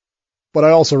boat, but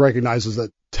I also recognize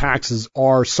that taxes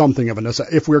are something of a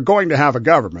necessity. If we're going to have a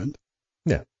government,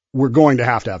 we're going to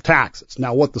have taxes.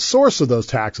 Now, what the source of those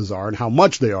taxes are and how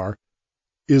much they are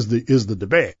is the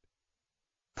debate.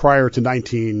 Prior to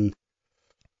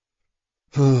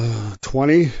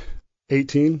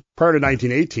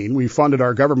 1918, we funded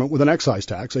our government with an excise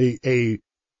tax, a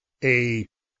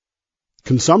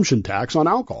consumption tax on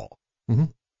alcohol. Mm-hmm.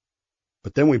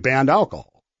 But then we banned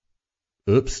alcohol.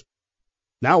 Oops.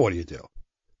 Now what do you do?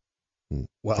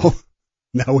 Well,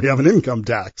 now we have an income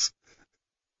tax.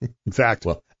 In fact,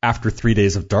 after 3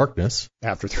 days of darkness.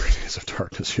 After 3 days of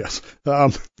darkness, yes.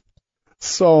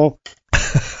 So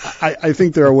I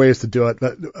think there are ways to do it,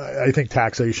 but I think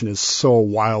taxation is so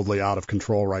wildly out of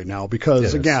control right now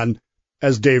because, again,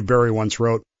 as Dave Barry once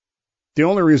wrote, the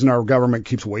only reason our government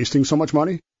keeps wasting so much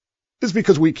money is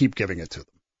because we keep giving it to them.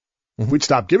 Mm-hmm. If we'd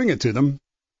stop giving it to them,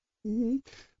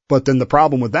 but then the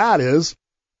problem with that is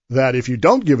that if you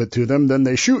don't give it to them, then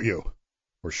they shoot you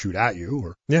or shoot at you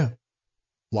or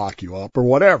lock you up or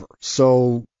whatever.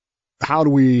 So how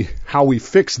we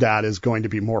fix that is going to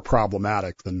be more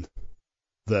problematic than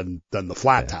the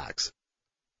flat tax,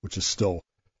 which is still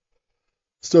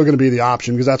going to be the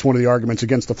option because that's one of the arguments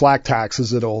against the flat tax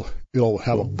is it'll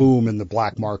have a boom in the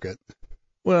black market.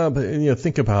 Well, but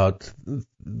think about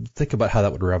how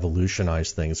that would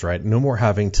revolutionize things, right? No more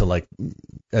having to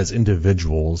as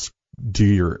individuals do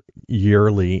your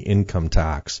yearly income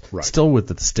tax. Right. Still with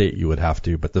the state you would have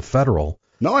to, but the federal.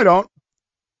 No, I don't.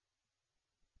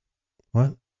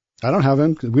 What? I don't have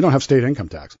we don't have state income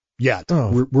tax yet.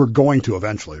 Oh. We're going to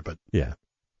eventually, but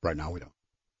right now we don't.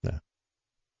 Yeah.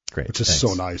 Great. Which is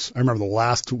so nice. I remember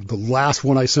the last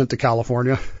one I sent to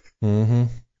California. Mm-hmm.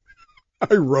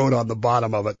 I wrote on the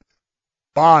bottom of it,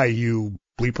 "Bye, you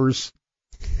bleepers.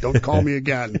 Don't call me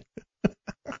again."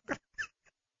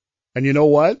 And you know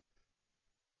what? A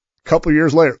couple of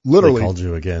years later, literally, they called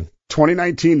you again.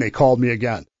 2019, they called me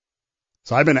again.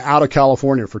 So I've been out of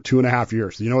California for 2.5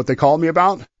 years. You know what they called me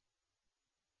about?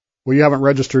 Well, you haven't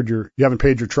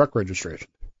paid your truck registration.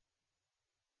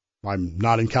 I'm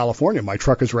not in California. My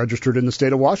truck is registered in the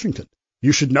state of Washington.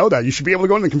 You should know that. You should be able to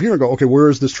go in the computer and go, okay, where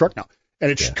is this truck now?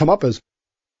 And it should come up as,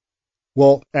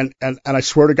 well, and I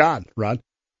swear to God, Rod,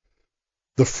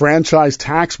 the Franchise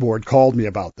Tax Board called me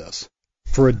about this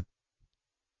for a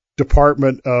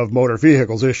Department of Motor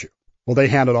Vehicles issue. Well, they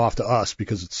hand it off to us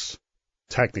because it's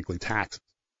technically taxes.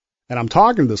 And I'm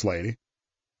talking to this lady,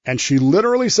 and she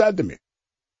literally said to me,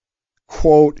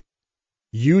 quote,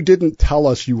 "You didn't tell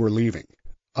us you were leaving,"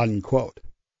 unquote.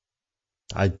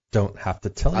 I don't have to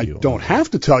tell you. I don't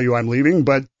have to tell you I'm leaving,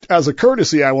 but as a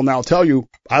courtesy, I will now tell you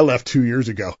I left 2 years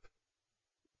ago.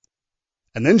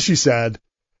 And then she said,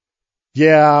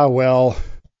 yeah, well,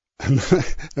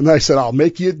 and I said, I'll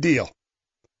make you a deal.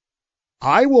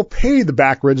 I will pay the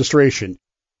back registration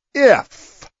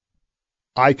if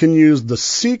I can use the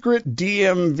secret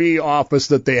DMV office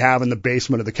that they have in the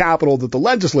basement of the Capitol that the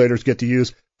legislators get to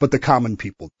use, but the common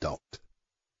people don't.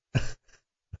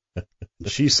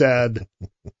 She said,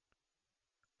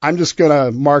 I'm just going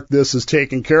to mark this as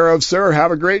taken care of, sir.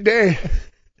 Have a great day.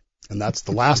 And that's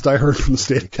the last I heard from the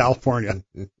state of California.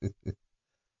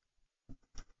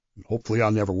 Hopefully I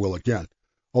never will again.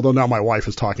 Although now my wife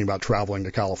is talking about traveling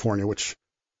to California, which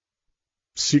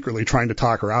secretly trying to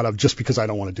talk her out of just because I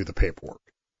don't want to do the paperwork.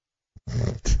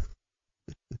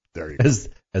 There you go.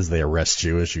 As they arrest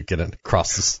you as you get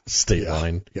across the state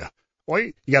line. Yeah. Well,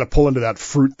 you got to pull into that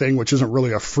fruit thing, which isn't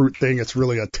really a fruit thing. It's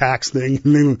really a tax thing.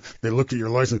 And then they look at your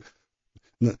license.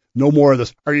 No more of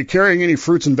this. Are you carrying any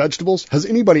fruits and vegetables? Has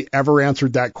anybody ever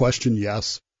answered that question?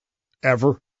 Yes.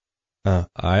 Ever?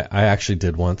 I actually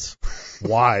did once.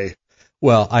 Why?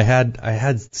 Well, I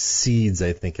had seeds,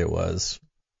 I think it was.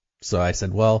 So I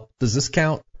said, well, does this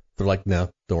count? They're like, no,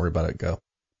 don't worry about it. Go.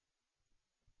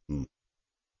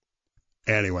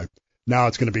 Anyway, now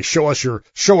it's going to be show us your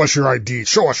ID,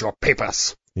 show us your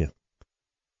papers. Yeah.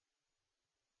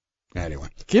 Anyway.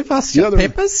 Give us your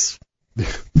papers.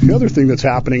 The other thing that's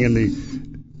happening in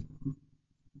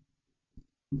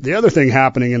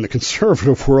the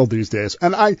conservative world these days,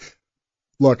 and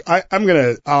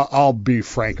I'll be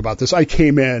frank about this. I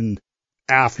came in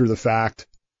after the fact.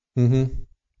 Mm-hmm.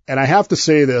 And I have to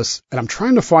say this, and I'm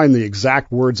trying to find the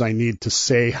exact words I need to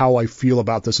say how I feel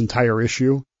about this entire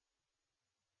issue.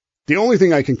 The only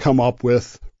thing I can come up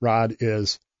with, Rod,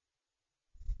 is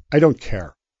I don't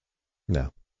care.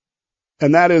 No.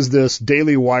 And that is this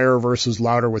Daily Wire versus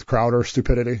Louder with Crowder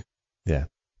stupidity. Yeah.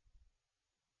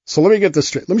 So let me get this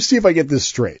straight. Let me see if I get this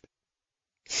straight.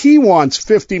 He wants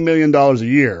 $50 million a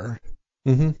year,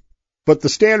 but the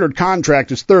standard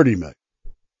contract is $30 million.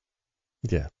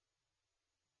 Yeah.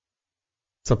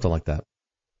 Something like that.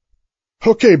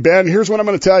 Okay, Ben, here's what I'm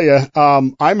going to tell you.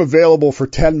 I'm available for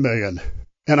 $10 million,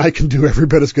 and I can do every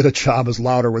bit as good a job as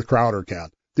Louder with Crowder can.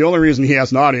 The only reason he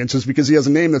has an audience is because he has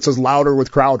a name that says Louder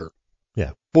with Crowder.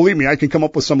 Yeah. Believe me, I can come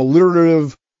up with some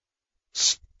alliterative,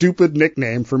 stupid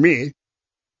nickname for me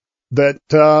that,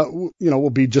 will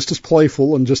be just as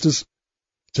playful and just as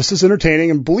entertaining.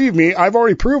 And believe me, I've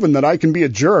already proven that I can be a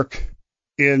jerk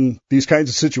in these kinds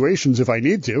of situations if I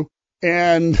need to.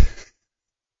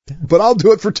 But I'll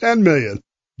do it for $10 million.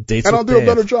 Dates and with I'll do Dave. a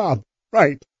better job.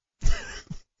 Right.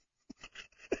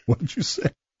 What did you say?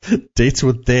 Dates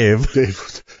with Dave.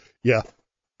 Yeah.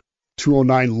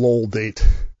 209 lol date.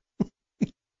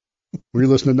 Were you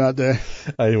listening that day?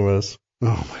 I was.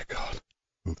 Oh my God.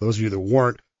 For those of you that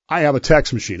weren't, I have a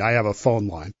text machine. I have a phone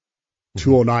line.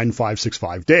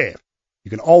 209-565-DAVE. You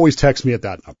can always text me at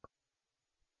that number.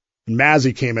 And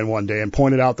Mazzy came in one day and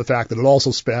pointed out the fact that it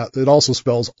also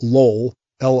spells LOL,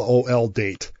 LOL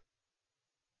date.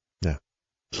 Yeah.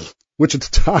 Which at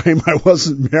the time I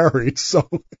wasn't married, so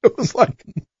it was like,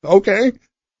 okay.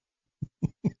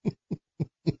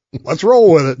 Let's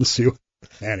roll with it and see.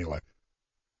 Anyway.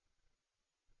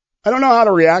 I don't know how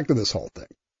to react to this whole thing.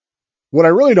 What I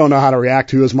really don't know how to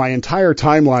react to is my entire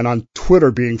timeline on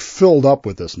Twitter being filled up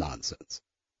with this nonsense.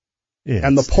 Yeah,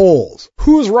 and the polls.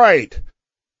 Who's right?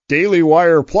 Daily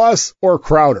Wire Plus or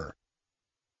Crowder?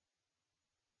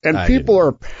 And people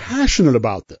are passionate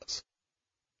about this.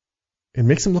 It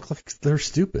makes them look like they're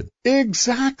stupid.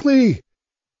 Exactly.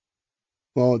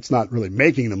 Well, it's not really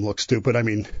making them look stupid. I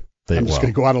mean, I'm just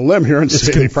going to go out on a limb here and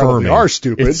say they probably are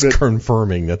stupid. It's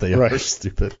confirming that they are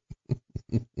stupid.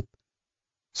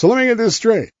 So let me get this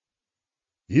straight.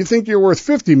 You think you're worth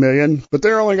 $50 million, but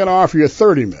they're only going to offer you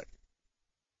 $30 million.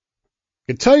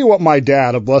 I can tell you what my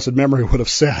dad of blessed memory would have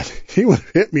said. He would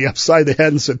have hit me upside the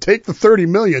head and said, take the $30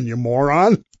 million, you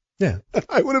moron. Yeah.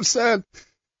 I would have said,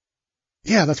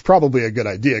 yeah, that's probably a good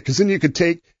idea. Because then you could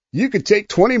take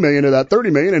 $20 million of that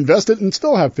 $30 million, invest it, and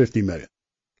still have $50 million.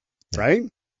 Right?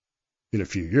 In a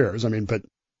few years. I mean, but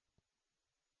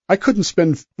I could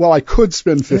spend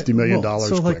 $50 million.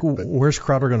 Where's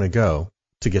Crowder going to go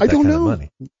to get that kind of money?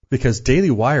 Because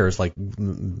Daily Wire is like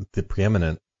the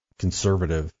preeminent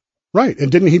conservative. Right.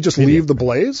 And didn't he just leave the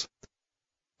Blaze?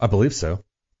 I believe so.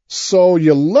 So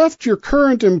you left your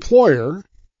current employer.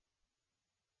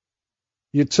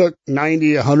 You took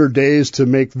 90, 100 days to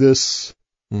make this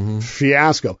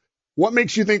fiasco. What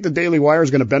makes you think the Daily Wire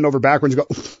is going to bend over backwards and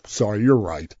go, sorry, you're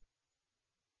right?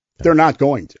 Yeah. They're not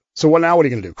going to. So what are you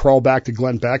going to do? Crawl back to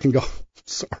Glenn Beck and go,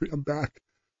 sorry, I'm back.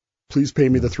 Please pay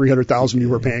me the $300,000 you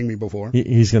were paying me before.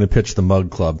 He's going to pitch the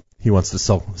Mug Club. He wants to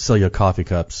sell you coffee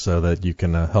cups so that you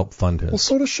can help fund his. Well,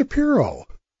 so does Shapiro.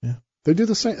 Yeah. They do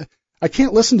the same. I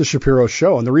can't listen to Shapiro's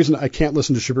show, and the reason I can't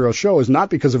listen to Shapiro's show is not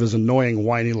because of his annoying,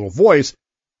 whiny little voice.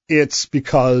 It's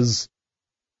because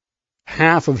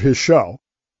half of his show,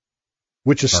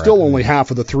 which is still only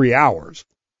half of the 3 hours,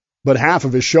 but half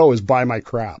of his show is Buy My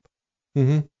Crap.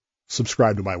 Mm-hmm.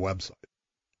 Subscribe to my website.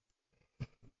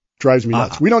 Drives me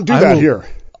nuts. We don't do that here.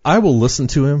 I will listen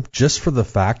to him just for the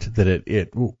fact that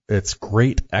it's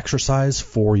great exercise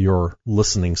for your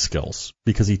listening skills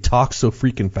because he talks so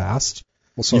freaking fast.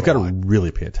 Well, you've got to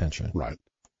really pay attention. Right.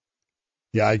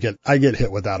 Yeah, I get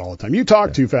hit with that all the time. You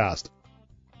talk too fast.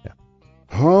 Yeah.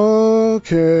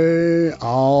 Okay,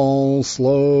 I'll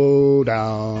slow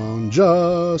down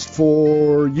just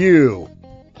for you.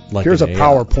 Here's a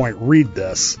PowerPoint. Read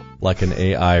this. Like an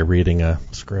AI reading a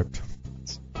script.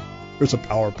 There's a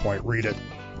PowerPoint. Read it.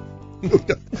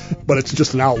 But it's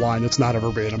just an outline. It's not a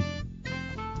verbatim.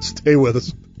 Stay with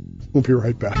us. We'll be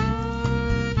right back.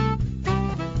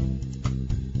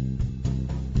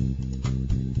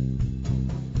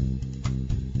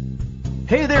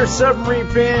 Hey there, submarine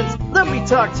fans. Let me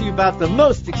talk to you about the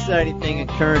most exciting thing in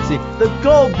currency, the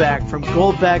Goldback from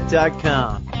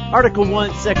Goldback.com. Article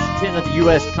 1, Section 10 of the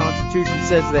U.S. Constitution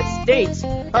says that states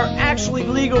are actually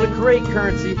legal to create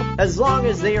currency as long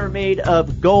as they are made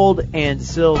of gold and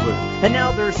silver. And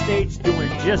now there are states doing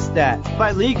just that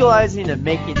by legalizing and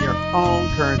making their own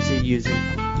currency using,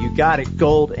 you got it,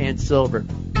 gold and silver.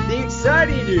 The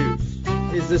exciting news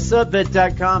is the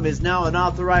Subbed.com is now an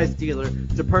authorized dealer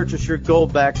to purchase your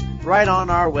Goldbacks right on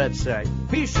our website.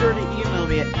 Be sure to email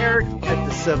me at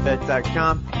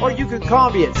eric@thesubbed.com, or you can call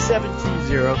me at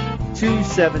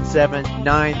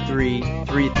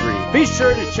 720-277-9333. Be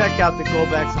sure to check out the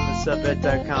Goldbacks on the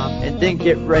Subbed.com and then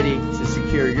get ready to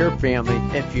secure your family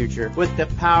and future with the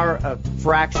power of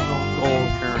fractional gold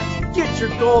currency. Get your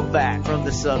gold back from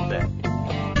the Subbed.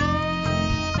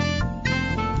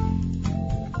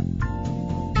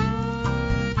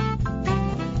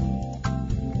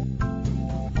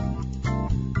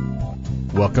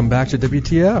 Welcome back to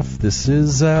WTF. This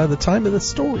is the time of the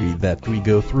story that we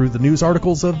go through the news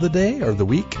articles of the day or the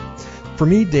week. For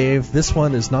me, Dave, this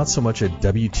one is not so much a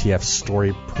WTF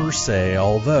story per se,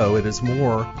 although it is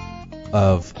more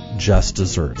of just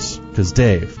desserts. Because,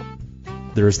 Dave,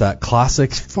 there's that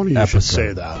classic Funny you episode. should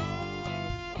say that.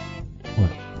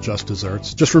 What? Just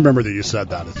desserts. Just remember that you said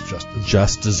that. It's just desserts.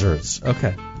 Just desserts.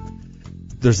 Okay.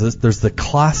 There's the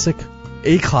classic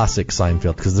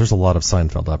Seinfeld, because there's a lot of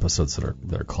Seinfeld episodes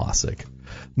that are classic.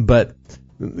 But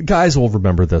guys will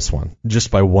remember this one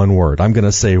just by one word. I'm going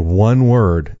to say one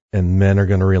word, and men are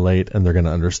going to relate, and they're going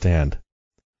to understand.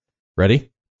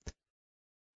 Ready?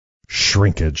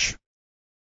 Shrinkage.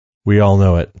 We all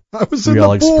know it. I was in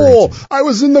the pool. I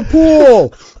was in the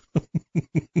pool.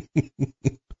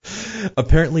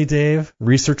 Apparently, Dave,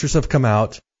 researchers have come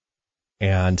out,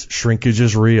 and shrinkage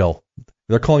is real.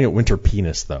 They're calling it winter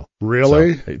penis, though.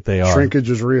 Really? So they are. Shrinkage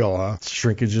is real, huh?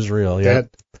 Shrinkage is real, yeah.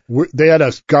 They had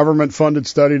a government-funded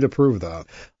study to prove that.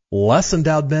 Less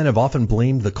endowed men have often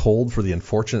blamed the cold for the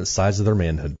unfortunate size of their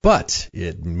manhood, but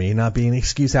it may not be an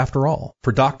excuse after all.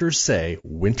 For doctors say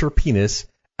winter penis,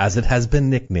 as it has been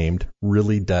nicknamed,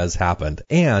 really does happen.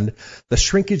 And the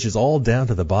shrinkage is all down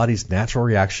to the body's natural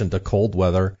reaction to cold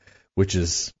weather, which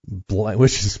is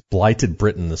blighted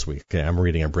Britain this week. Okay, I'm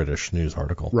reading a British news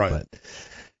article. Right.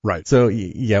 Right. So,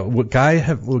 yeah, what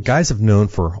guys have known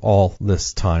for all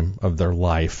this time of their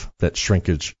life that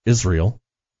shrinkage is real.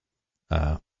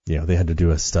 They had to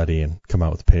do a study and come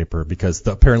out with a paper because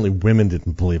apparently women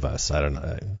didn't believe us. I don't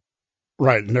know.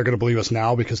 Right, and they're going to believe us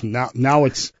now because now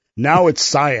it's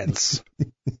science.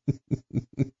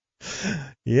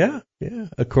 Yeah.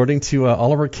 According to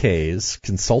Oliver Kays,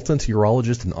 consultant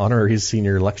urologist and honorary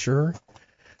senior lecturer,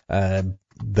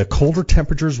 the colder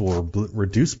temperatures will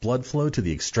reduce blood flow to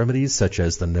the extremities, such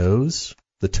as the nose,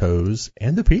 the toes,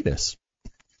 and the penis.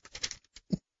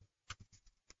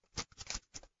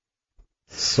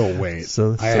 So wait,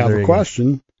 I have a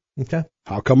question. Okay.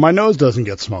 How come my nose doesn't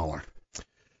get smaller?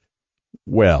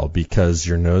 Well, because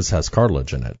your nose has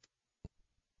cartilage in it.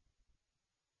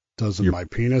 Doesn't my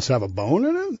penis have a bone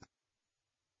in it?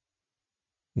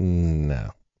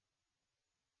 No.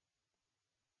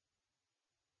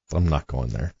 I'm not going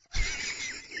there.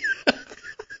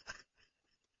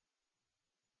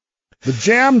 The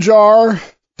jam jar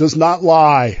does not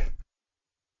lie.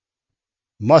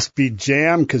 Must be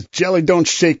jam, 'cause jelly don't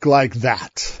shake like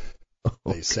that,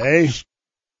 they say.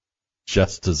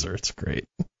 Just desserts, great.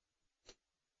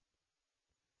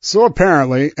 So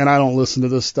apparently, and I don't listen to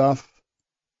this stuff,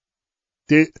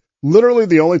 literally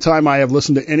the only time I have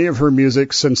listened to any of her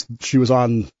music since she was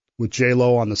on with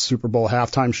J-Lo on the Super Bowl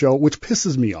halftime show, which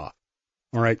pisses me off.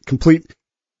 All right, complete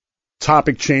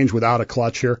topic change without a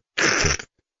clutch here.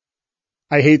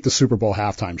 I hate the Super Bowl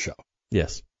halftime show.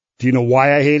 Yes. Do you know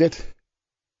why I hate it?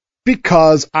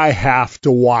 Because I have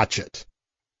to watch it.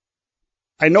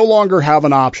 I no longer have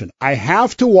an option. I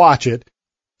have to watch it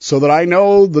so that I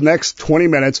know the next 20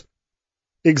 minutes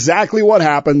exactly what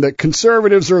happened that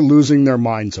conservatives are losing their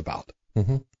minds about.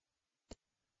 Mm-hmm.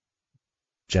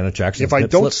 Janet Jackson. If I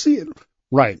don't see it,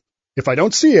 right. If I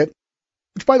don't see it,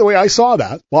 which by the way, I saw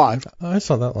that live. I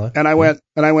saw that live. And I went,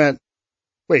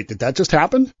 wait, did that just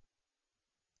happen?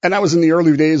 And that was in the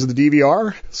early days of the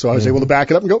DVR. So I was able to back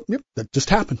it up and go, yep, that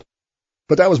just happened.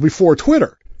 But that was before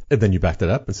Twitter. And then you backed it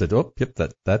up and said, oh, yep,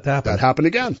 that happened. That happened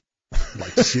again. I'd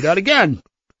like to see that again.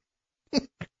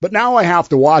 But now I have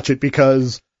to watch it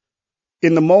because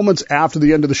in the moments after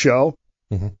the end of the show,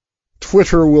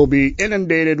 Twitter will be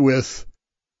inundated with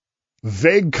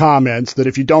vague comments that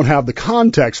if you don't have the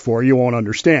context for, you won't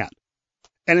understand.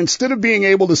 And instead of being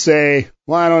able to say,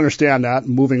 well, I don't understand that,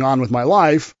 and moving on with my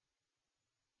life,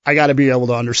 I got to be able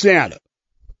to understand it.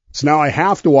 So now I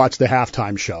have to watch the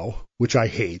halftime show, which I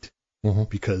hate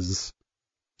because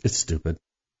it's stupid.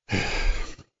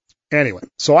 Anyway,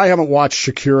 so I haven't watched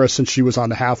Shakira since she was on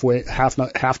the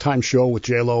halftime show with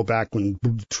J-Lo back when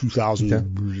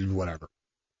 2000, whatever.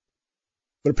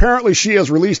 But apparently she has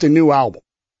released a new album,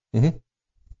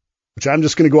 which I'm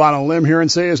just going to go out on a limb here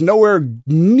and say is nowhere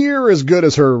near as good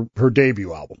as her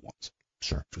debut album was.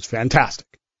 Sure. Which was fantastic.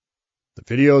 The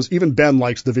videos, even Ben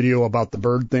likes the video about the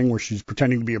bird thing where she's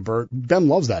pretending to be a bird. Ben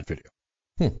loves that video.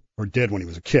 Or did when he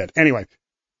was a kid. Anyway,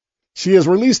 she has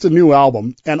released a new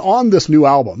album, and on this new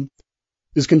album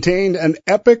is contained an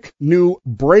epic new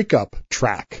breakup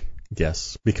track.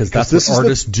 Yes, because that's what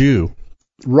artists do.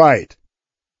 Right.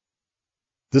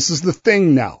 This is the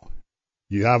thing now.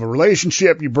 You have a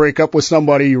relationship, you break up with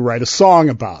somebody, you write a song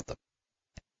about them.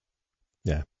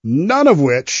 Yeah. None of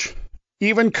which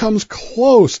even comes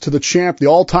close to the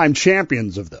all-time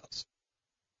champions of this.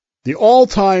 The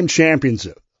all-time champions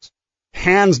of this.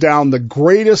 Hands down, the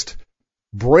greatest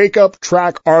breakup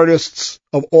track artists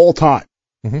of all time.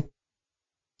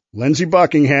 Lindsey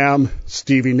Buckingham,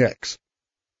 Stevie Nicks.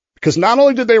 Because not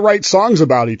only did they write songs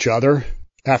about each other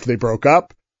after they broke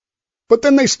up, but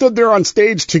then they stood there on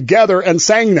stage together and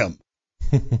sang them.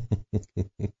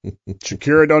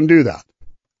 Shakira don't do that.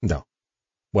 No.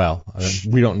 Well,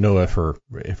 we don't know if her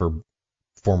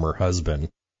former husband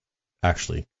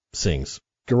actually sings.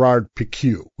 Gerard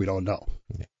Piqué, we don't know.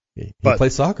 He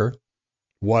plays soccer.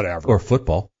 Whatever. Or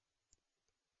football.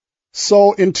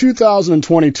 So in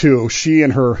 2022, she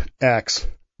and her ex,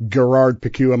 Gerard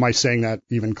Piqué, am I saying that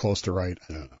even close to right?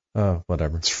 I don't know. Oh,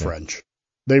 whatever. It's French.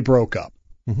 They broke up.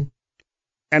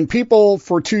 And people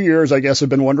for 2 years, I guess, have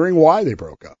been wondering why they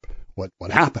broke up.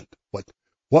 What happened?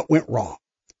 What went wrong?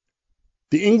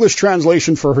 The English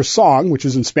translation for her song, which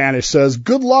is in Spanish, says,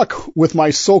 "Good luck with my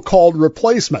so-called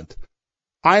replacement.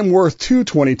 I'm worth two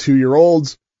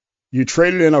 22-year-olds. You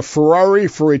traded in a Ferrari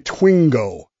for a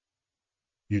Twingo.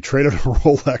 You traded a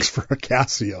Rolex for a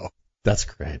Casio." That's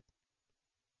great.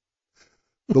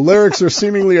 The lyrics are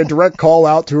seemingly a direct call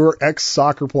out to her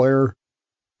ex-soccer player,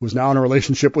 who's now in a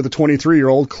relationship with a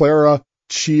 23-year-old, Clara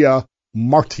Chia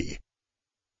Marti.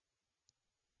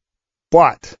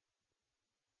 But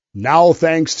now,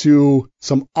 thanks to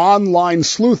some online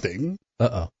sleuthing,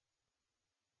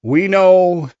 we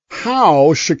know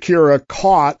how Shakira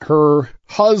caught her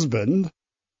husband,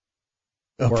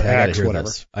 or ex, whatever.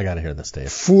 I gotta hear this,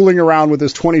 Dave. Fooling around with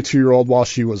this 22-year-old while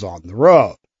she was on the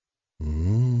road.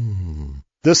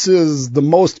 This is the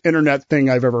most internet thing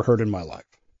I've ever heard in my life.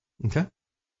 Okay.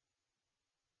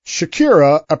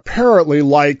 Shakira apparently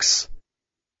likes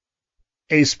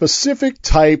a specific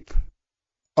type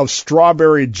of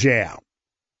strawberry jam,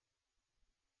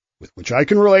 with which I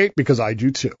can relate because I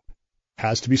do too.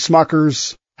 Has to be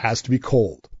Smucker's, has to be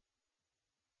cold.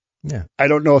 Yeah. I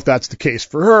don't know if that's the case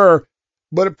for her,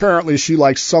 but apparently she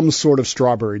likes some sort of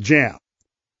strawberry jam,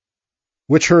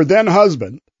 which her then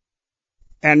husband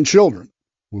and children,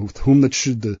 with whom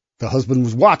the husband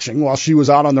was watching while she was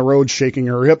out on the road shaking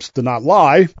her hips to not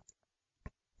lie,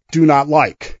 do not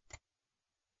like.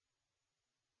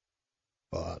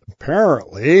 But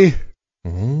apparently,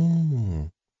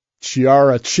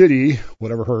 Chiara Chitty,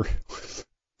 whatever her,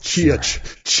 Chia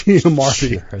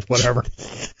Marty, whatever,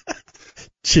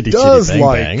 Chitty does bang,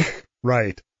 like, bang.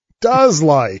 Right, does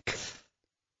like.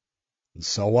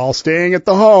 So while staying at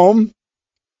the home,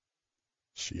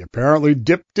 she apparently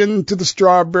dipped into the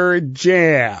strawberry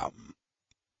jam.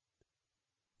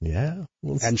 Yeah.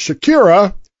 And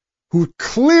Shakira, who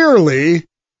clearly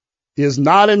is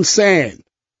not insane,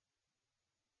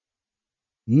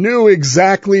 knew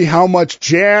exactly how much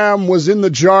jam was in the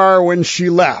jar when she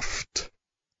left.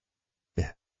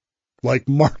 Yeah. Like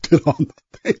marked it on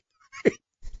the thing.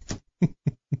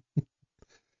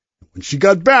 When she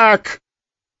got back,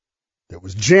 there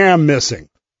was jam missing.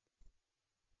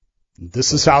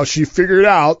 This is how she figured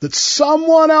out that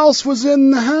someone else was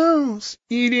in the house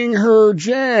eating her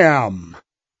jam.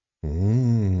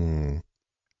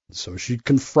 So she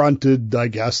confronted, I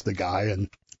guess, the guy, and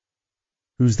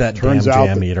who's that damn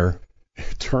jam eater?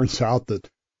 It turns out that,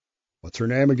 what's her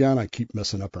name again? I keep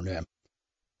messing up her name.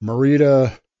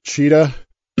 Marita Cheetah.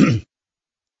 Is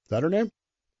that her name?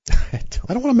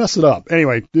 I don't want to mess it up.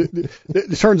 Anyway,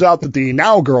 it turns out that the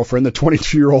now girlfriend, the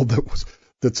 22-year-old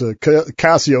that's a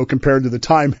Casio compared to the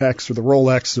Timex or the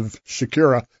Rolex of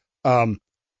Shakira,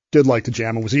 did like the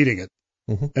jam and was eating it.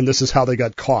 And this is how they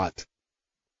got caught.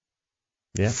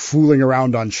 Yeah. Fooling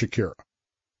around on Shakira.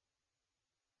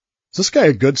 Is this guy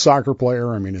a good soccer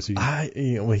player? I mean, is he?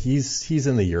 He's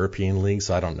in the European League,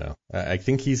 so I don't know. I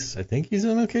think he's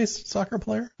an okay soccer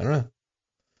player. I don't know.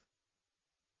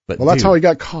 But well, that's how he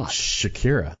got caught.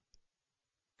 Shakira.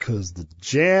 Because the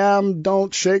jam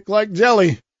don't shake like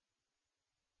jelly.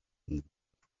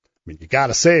 mean, you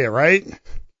gotta say it, right?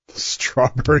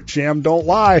 Strawberry jam don't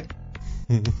lie.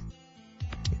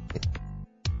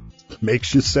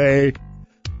 Makes you say,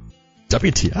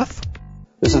 WTF?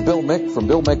 This is Bill Mick from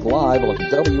Bill Mick Live on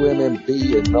WMMB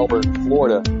in Melbourne,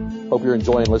 Florida. Hope you're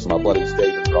enjoying listening to my buddies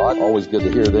Dave and Rod. Always good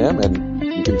to hear them, and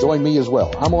you can join me as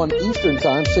well. I'm on Eastern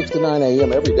Time, 6 to 9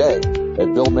 a.m. every day at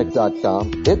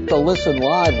BillMick.com. Hit the Listen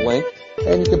Live link,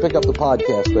 and you can pick up the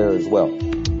podcast there as well.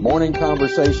 Morning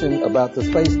conversation about the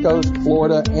Space Coast,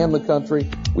 Florida, and the country.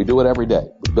 We do it every day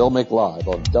with Bill Mick Live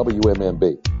on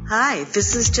WMMB. Hi,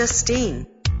 this is Justine,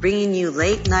 bringing you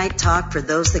late night talk for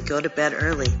those that go to bed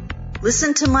early.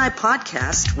 Listen to my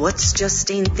podcast, What's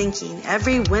Justine Thinking,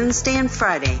 every Wednesday and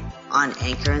Friday on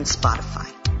Anchor and Spotify.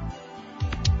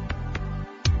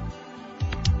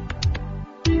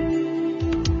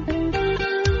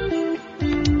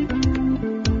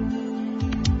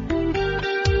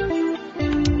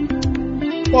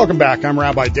 welcome back. I'm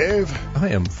Rabbi Dave. I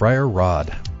am Friar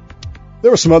Rod. There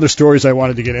were some other stories I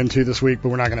wanted to get into this week, but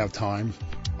we're not going to have time,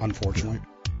 unfortunately.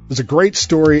 There's a great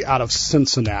story out of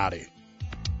Cincinnati.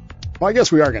 Well, I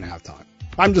guess we are going to have time.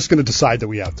 I'm just going to decide that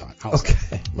we have time. How's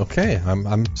that? Okay.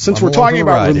 Since we're talking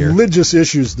about religious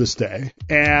issues this day,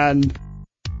 and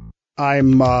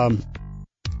I'm going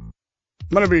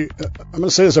to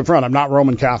say this up front. I'm not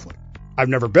Roman Catholic. I've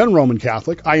never been Roman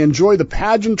Catholic. I enjoy the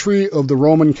pageantry of the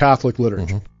Roman Catholic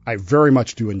liturgy. Mm-hmm. I very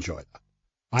much do enjoy that.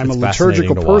 I'm a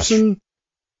liturgical person.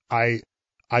 I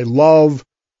love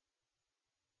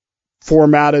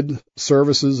formatted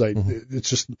services.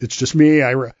 It's just me.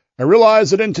 I realize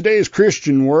that in today's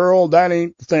Christian world, that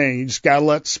ain't the thing. You just gotta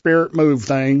let spirit move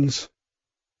things.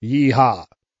 Yeehaw.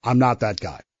 I'm not that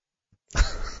guy.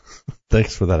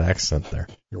 Thanks for that accent there.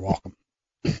 You're welcome.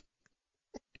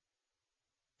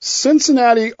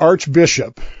 Cincinnati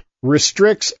Archbishop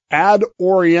restricts ad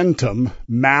orientem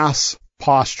mass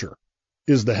posture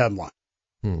is the headline.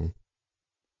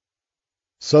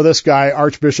 So this guy,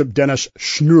 Archbishop Dennis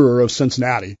Schnur of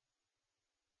Cincinnati,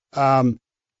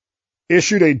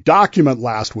 issued a document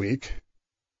last week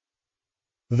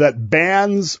that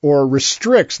bans or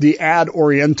restricts the ad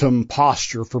orientem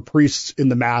posture for priests in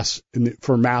the mass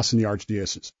for mass in the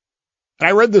archdiocese. And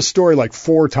I read this story like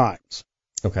 4 times.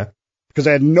 Okay. Because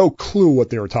I had no clue what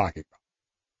they were talking about.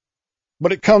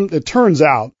 But it turns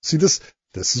out, see, this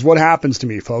is what happens to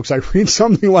me, folks. I read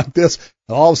something like this,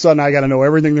 and all of a sudden I got to know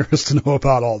everything there is to know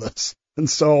about all this. And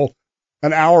so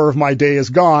an hour of my day is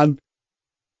gone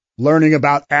learning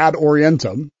about ad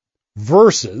orientem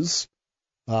versus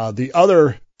the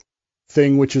other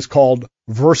thing, which is called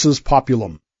versus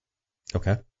populum.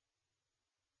 Okay.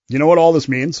 You know what all this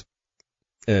means?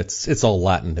 It's all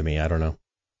Latin to me. I don't know.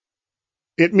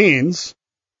 It means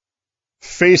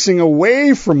facing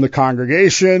away from the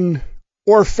congregation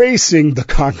or facing the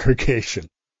congregation.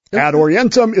 Ad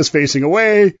orientem is facing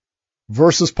away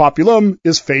versus populum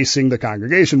is facing the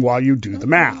congregation while you do the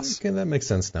mass. Okay, that makes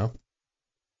sense now.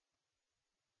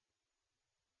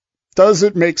 Does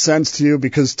it make sense to you?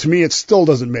 Because to me, it still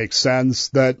doesn't make sense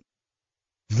that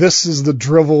this is the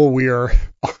drivel we are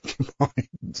occupying.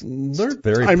 They're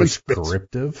very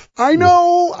prescriptive. I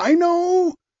know. I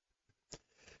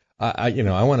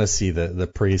want to see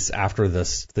the priests after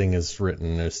this thing is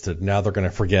written as to now they're going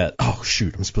to forget. Oh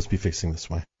shoot, I'm supposed to be fixing this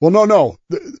way. Well, no.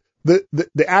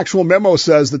 The actual memo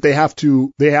says that they have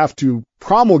to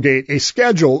promulgate a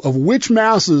schedule of which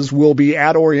masses will be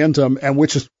ad orientem and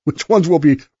which ones will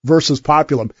be versus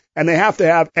populum, and they have to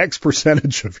have X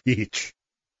percentage of each.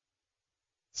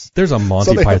 There's a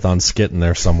Monty Python skit in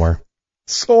there somewhere.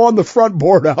 So on the front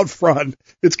board out front,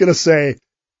 it's going to say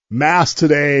mass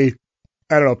today.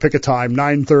 I don't know, pick a time,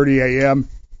 9:30 a.m.,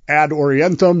 ad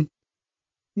orientem,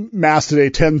 mass today,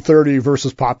 10:30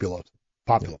 versus populum.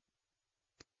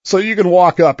 So you can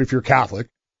walk up, if you're Catholic,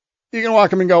 you can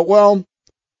walk up and go, well,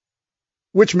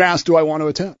 which mass do I want to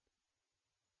attend?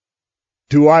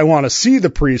 Do I want to see the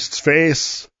priest's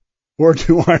face, or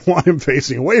do I want him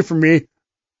facing away from me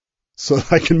so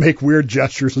that I can make weird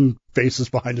gestures and faces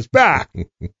behind his back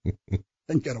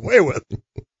and get away with it?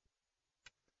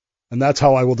 And that's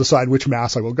how I will decide which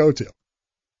mass I will go to.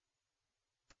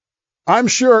 I'm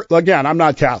sure, again, I'm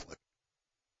not Catholic.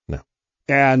 No.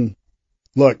 And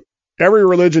look, every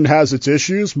religion has its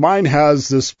issues. Mine has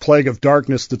this plague of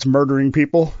darkness that's murdering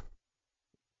people.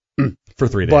 For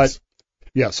 3 days. But,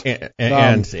 yes.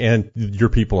 And your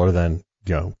people are then,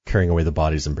 carrying away the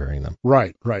bodies and burying them.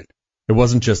 Right. It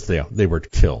wasn't just they were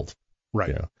killed.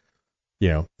 Right.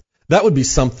 That would be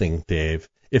something, Dave.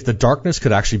 If the darkness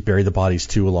could actually bury the bodies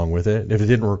too along with it, if it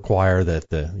didn't require that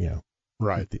the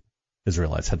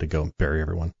Israelites had to go and bury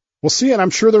everyone. Well, see, and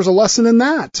I'm sure there's a lesson in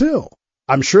that too.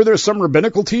 I'm sure there's some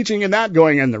rabbinical teaching in that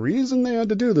going, and the reason they had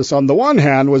to do this on the one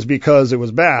hand was because it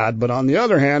was bad, but on the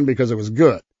other hand because it was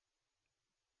good.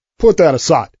 Put that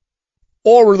aside.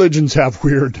 All religions have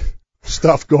weird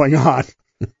stuff going on.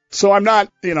 So I'm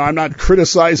not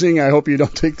criticizing. I hope you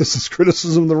don't take this as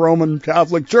criticism of the Roman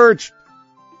Catholic Church.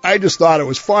 I just thought it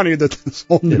was funny that this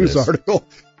whole news article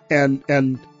and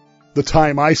the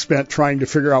time I spent trying to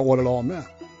figure out what it all meant.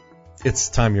 It's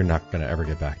time you're not going to ever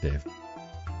get back, Dave.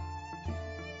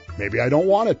 Maybe I don't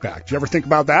want it back. Did you ever think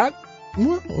about that?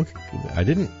 Well, I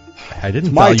didn't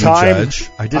my time. Judge.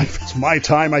 I didn't. It's my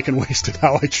time. I can waste it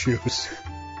how I choose.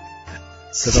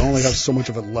 Because I only have so much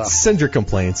of it left. Send your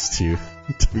complaints to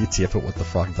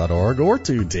WTF@whatthefrock.org or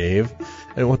to Dave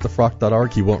at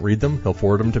whatthefrock.org. He won't read them. He'll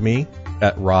forward them to me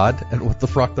at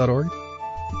rod@whatthefrock.org.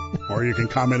 Or you can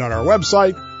comment on our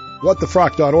website,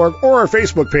 whatthefrock.org, or our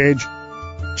Facebook page.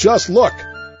 Just look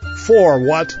for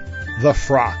What the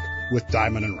Frock with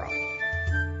Diamond and Rod.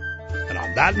 And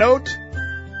on that note,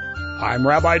 I'm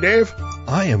Rabbi Dave.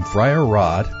 I am Friar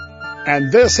Rod. And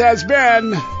this has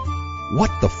been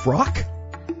What the Frock?